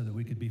died so that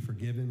we could be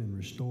forgiven and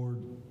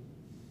restored.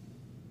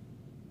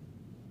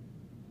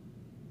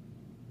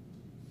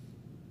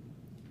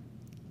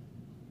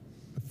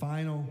 The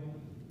final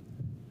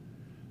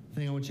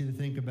thing I want you to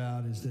think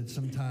about is that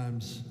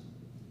sometimes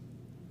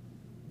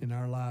in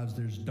our lives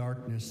there's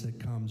darkness that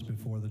comes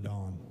before the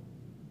dawn.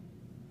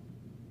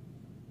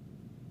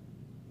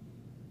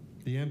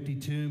 The empty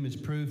tomb is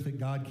proof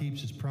that God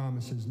keeps his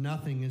promises.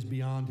 Nothing is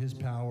beyond his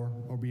power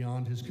or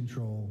beyond his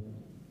control.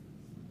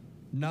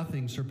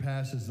 Nothing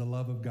surpasses the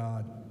love of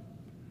God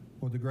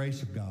or the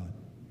grace of God.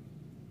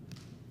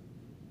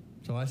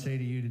 So I say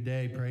to you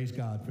today, praise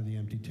God for the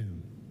empty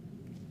tomb.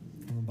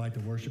 I'll invite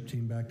the worship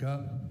team back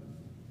up.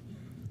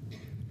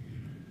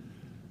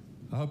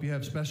 I hope you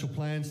have special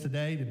plans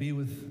today to be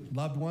with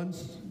loved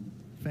ones,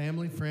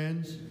 family,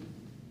 friends,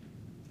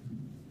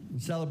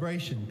 and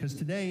celebration, because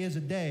today is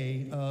a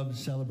day of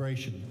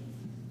celebration.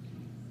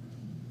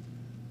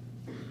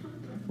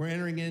 We're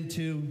entering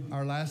into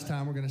our last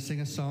time. We're going to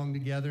sing a song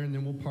together, and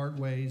then we'll part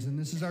ways. And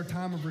this is our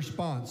time of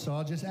response. So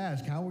I'll just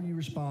ask, how will you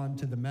respond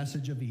to the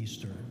message of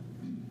Easter?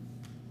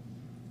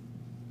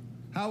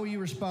 How will you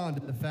respond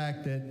to the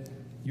fact that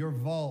your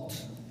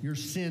vault, your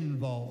sin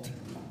vault,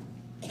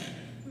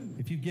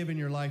 if you've given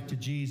your life to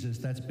Jesus,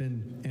 that's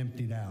been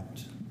emptied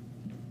out?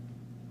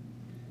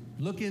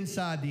 Look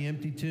inside the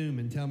empty tomb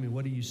and tell me,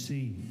 what do you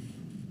see?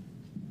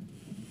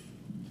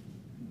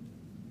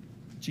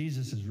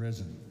 Jesus is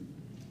risen.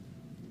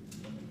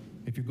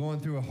 If you're going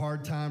through a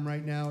hard time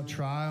right now, a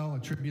trial, a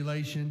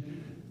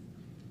tribulation,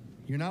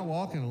 you're not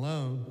walking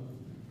alone.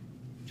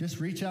 Just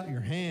reach out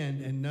your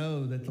hand and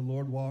know that the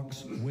Lord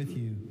walks with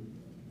you.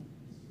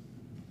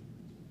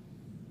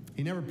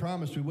 He never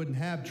promised we wouldn't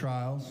have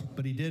trials,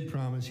 but he did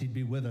promise he'd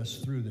be with us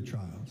through the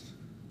trials.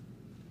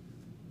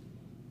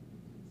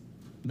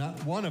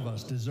 Not one of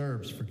us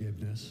deserves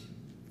forgiveness,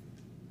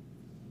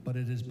 but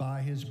it is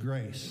by his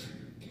grace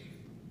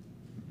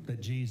that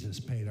Jesus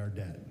paid our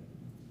debt.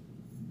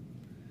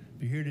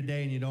 If you're here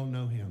today and you don't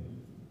know him,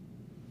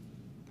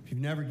 if you've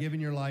never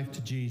given your life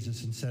to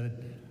Jesus and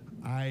said,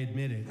 I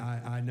admit it,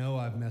 I know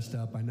I've messed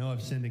up, I know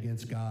I've sinned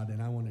against God, and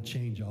I want to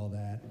change all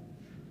that.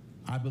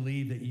 I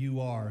believe that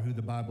you are who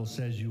the Bible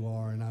says you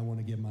are, and I want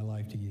to give my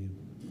life to you.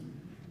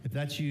 If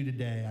that's you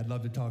today, I'd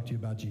love to talk to you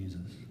about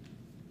Jesus.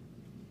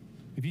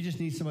 If you just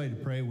need somebody to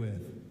pray with,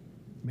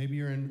 maybe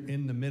you're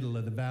in the middle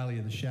of the valley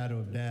of the shadow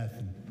of death,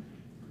 and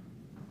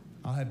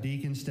I'll have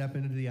deacons step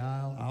into the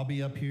aisle. I'll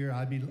be up here.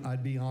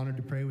 I'd be honored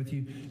to pray with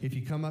you. If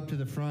you come up to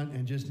the front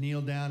and just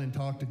kneel down and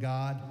talk to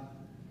God,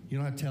 you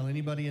don't have to tell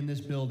anybody in this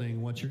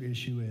building what your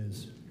issue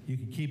is. You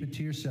can keep it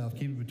to yourself.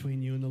 Keep it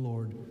between you and the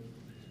Lord.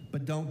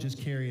 But don't just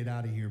carry it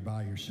out of here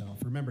by yourself.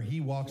 Remember, he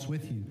walks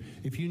with you.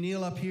 If you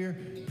kneel up here,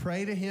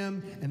 pray to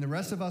him, and the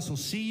rest of us will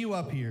see you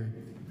up here.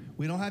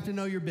 We don't have to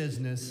know your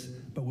business,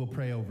 but we'll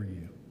pray over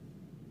you.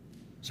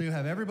 So you'll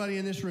have everybody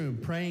in this room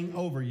praying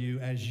over you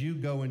as you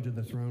go into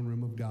the throne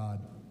room of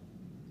God.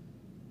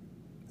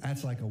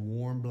 That's like a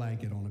warm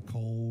blanket on a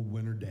cold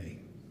winter day.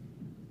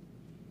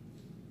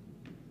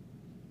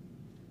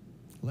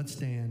 Let's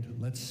stand.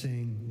 Let's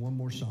sing one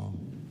more song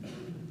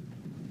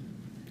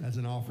as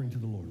an offering to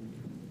the Lord.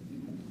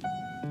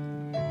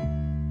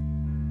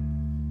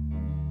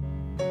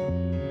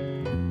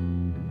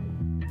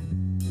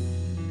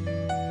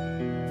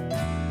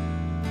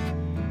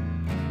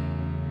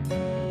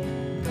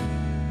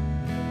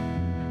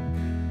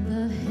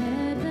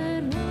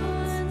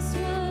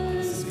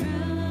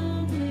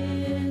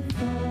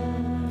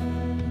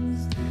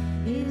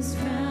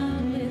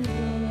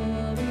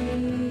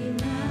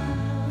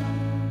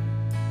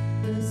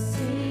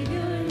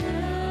 Savior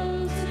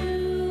knelt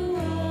to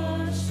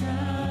wash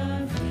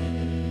our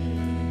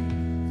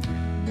feet.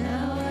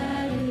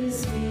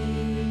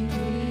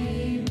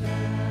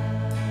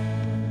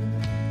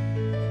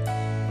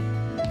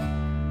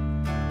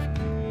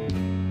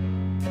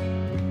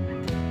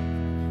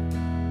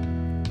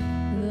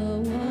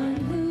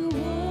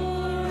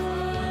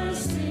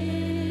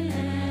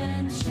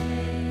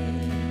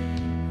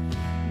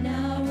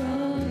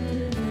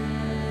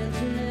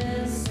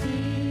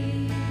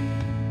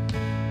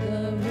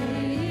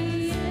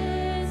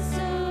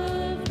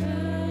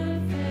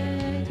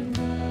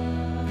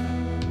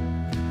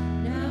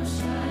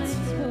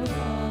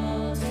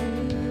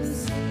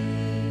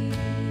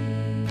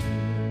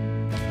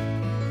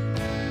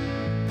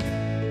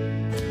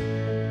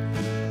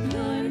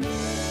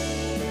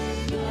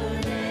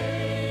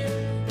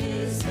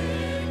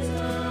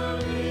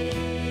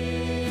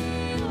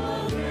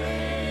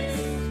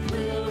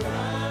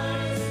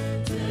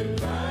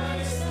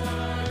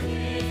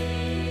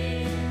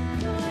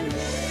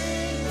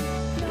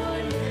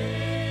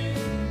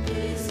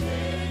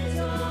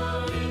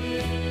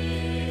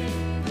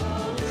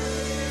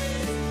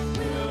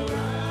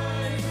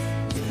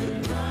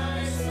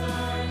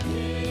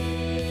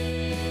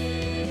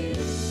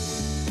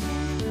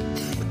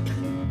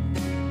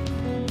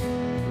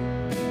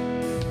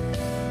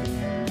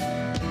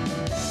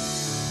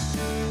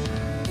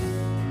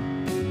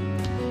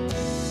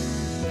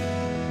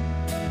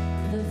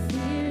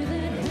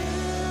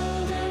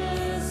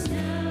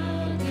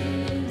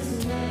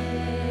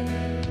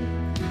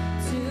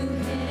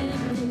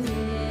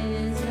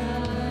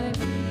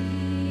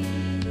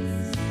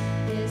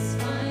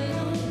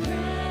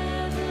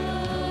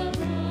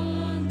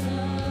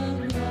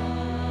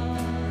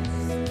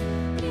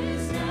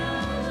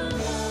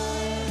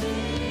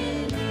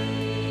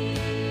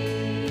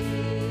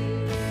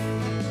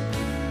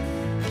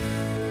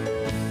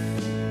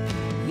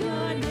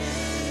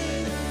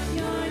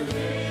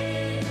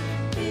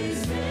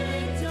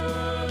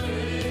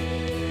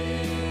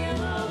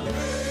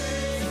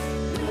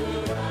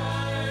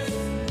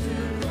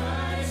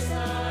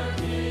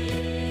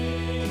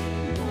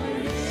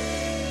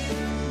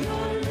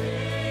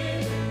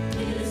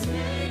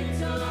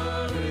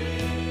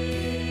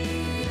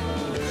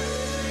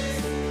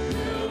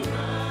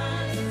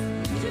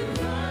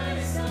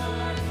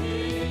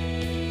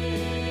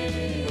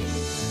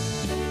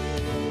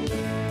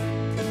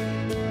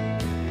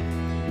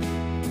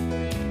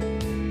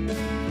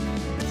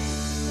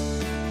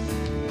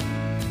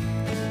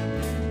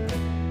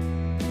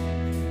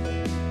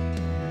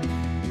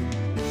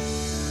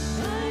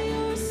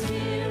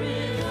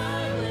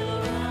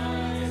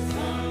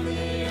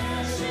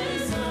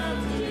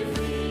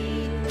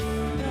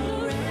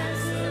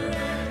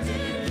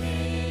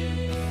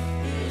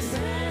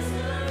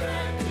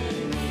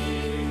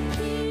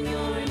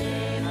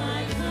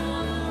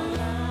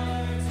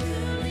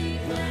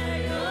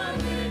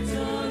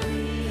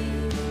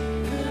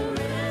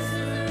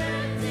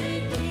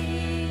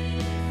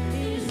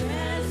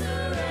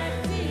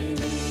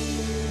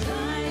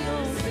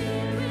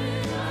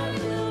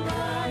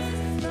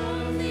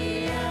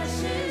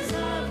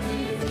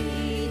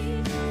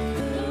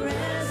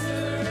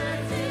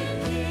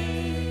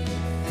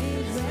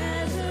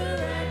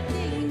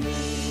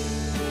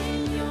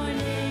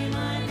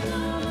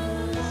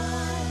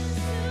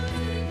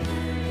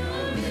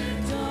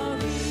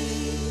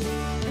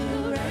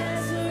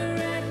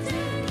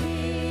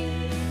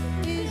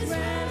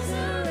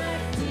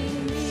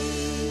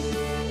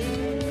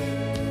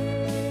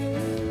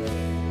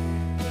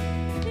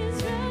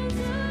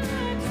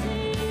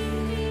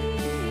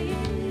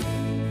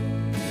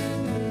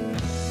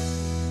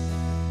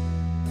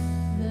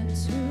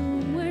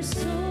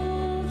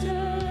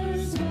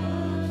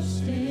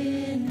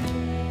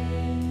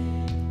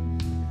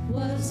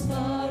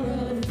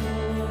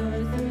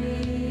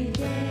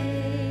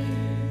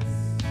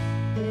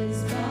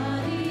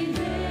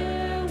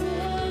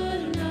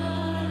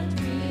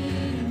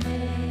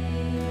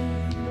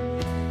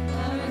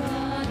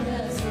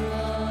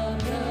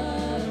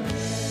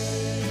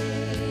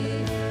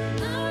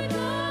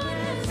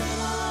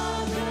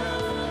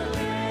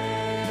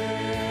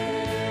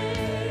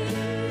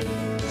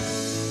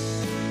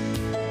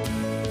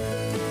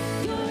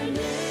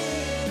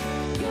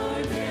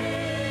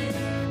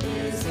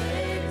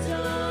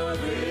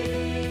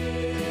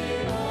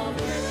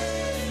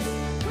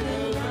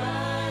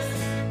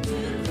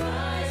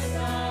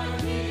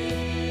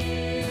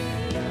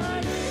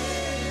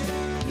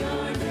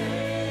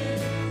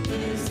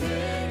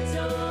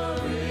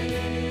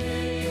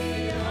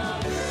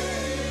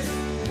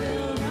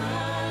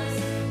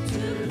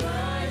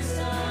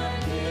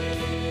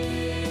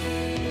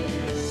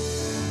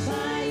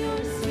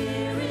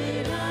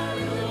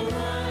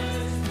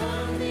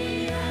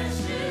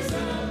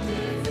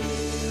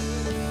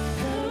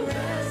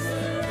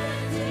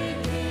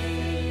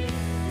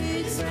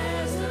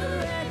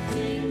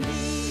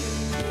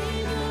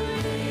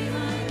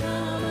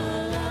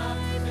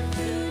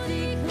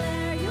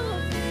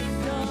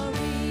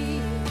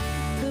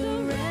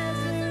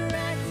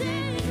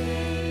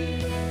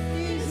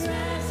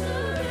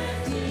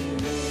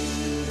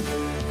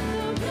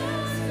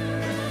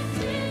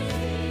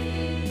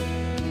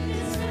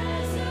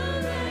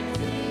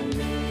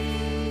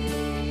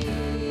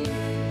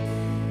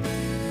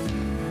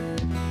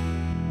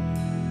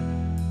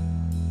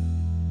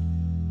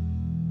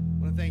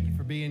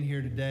 being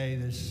here today,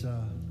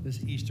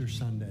 this Easter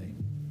Sunday.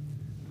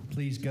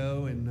 Please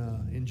go and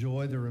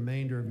enjoy the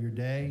remainder of your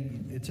day.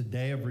 It's a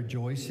day of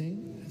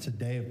rejoicing. It's a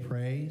day of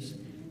praise.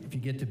 If you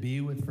get to be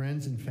with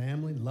friends and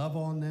family, love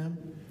on them.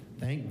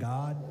 Thank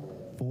God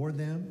for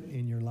them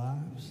in your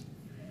lives.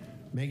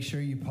 Make sure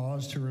you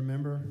pause to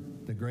remember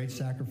the great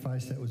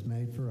sacrifice that was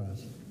made for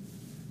us.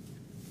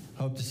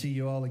 Hope to see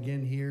you all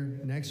again here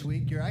next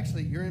week. You're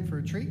in for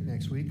a treat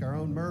next week. Our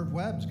own Merv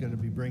Webb's going to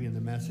be bringing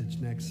the message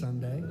next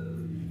Sunday.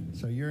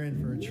 So you're in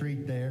for a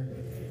treat there.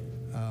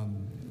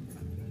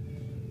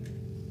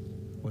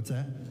 What's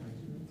that?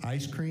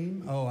 Ice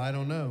cream? Oh, I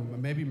don't know.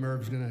 Maybe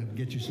Merv's going to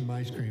get you some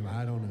ice cream.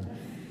 I don't know.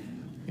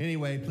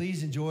 Anyway,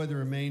 please enjoy the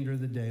remainder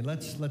of the day.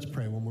 Let's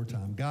pray one more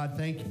time. God,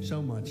 thank you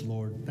so much,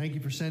 Lord. Thank you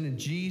for sending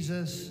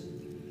Jesus.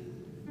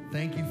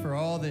 Thank you for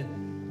all that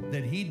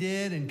he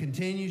did and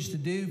continues to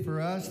do for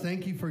us.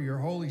 Thank you for your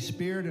Holy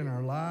Spirit in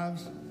our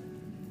lives.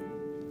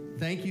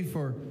 Thank you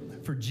for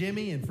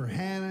Jimmy and for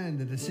Hannah and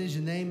the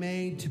decision they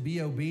made to be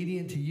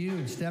obedient to you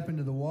and step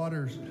into the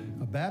waters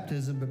of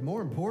baptism, but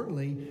more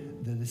importantly,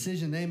 the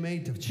decision they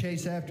made to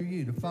chase after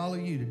you, to follow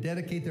you, to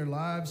dedicate their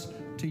lives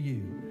to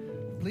you.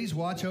 Please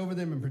watch over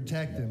them and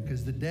protect them,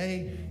 because the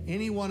day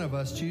any one of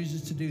us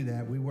chooses to do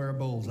that, we wear a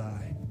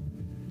bullseye.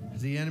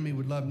 Because the enemy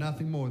would love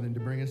nothing more than to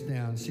bring us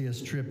down and see us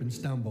trip and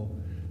stumble.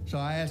 So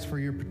I ask for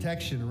your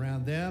protection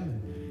around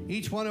them and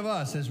each one of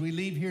us as we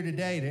leave here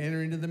today to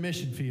enter into the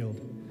mission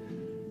field.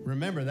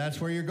 Remember,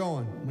 that's where you're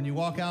going. When you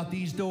walk out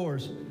these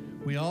doors,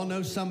 we all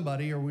know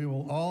somebody, or we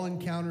will all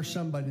encounter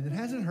somebody that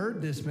hasn't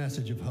heard this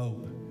message of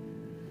hope.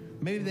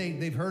 Maybe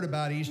they've heard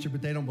about Easter,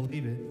 but they don't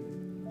believe it.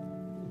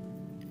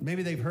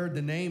 Maybe they've heard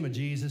the name of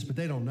Jesus, but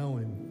they don't know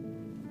him.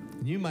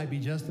 And you might be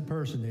just the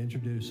person to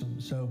introduce them.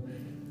 So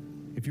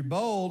if you're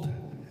bold,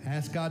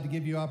 ask God to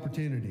give you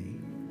opportunity.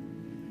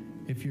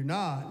 If you're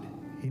not,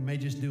 he may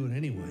just do it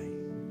anyway.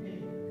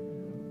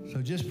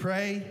 So just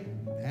pray,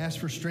 ask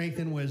for strength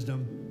and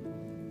wisdom.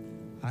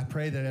 I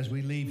pray that as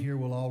we leave here,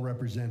 we'll all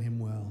represent him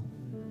well.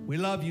 We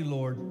love you,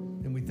 Lord,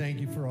 and we thank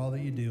you for all that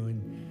you do.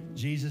 In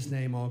Jesus'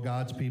 name, all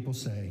God's people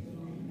say,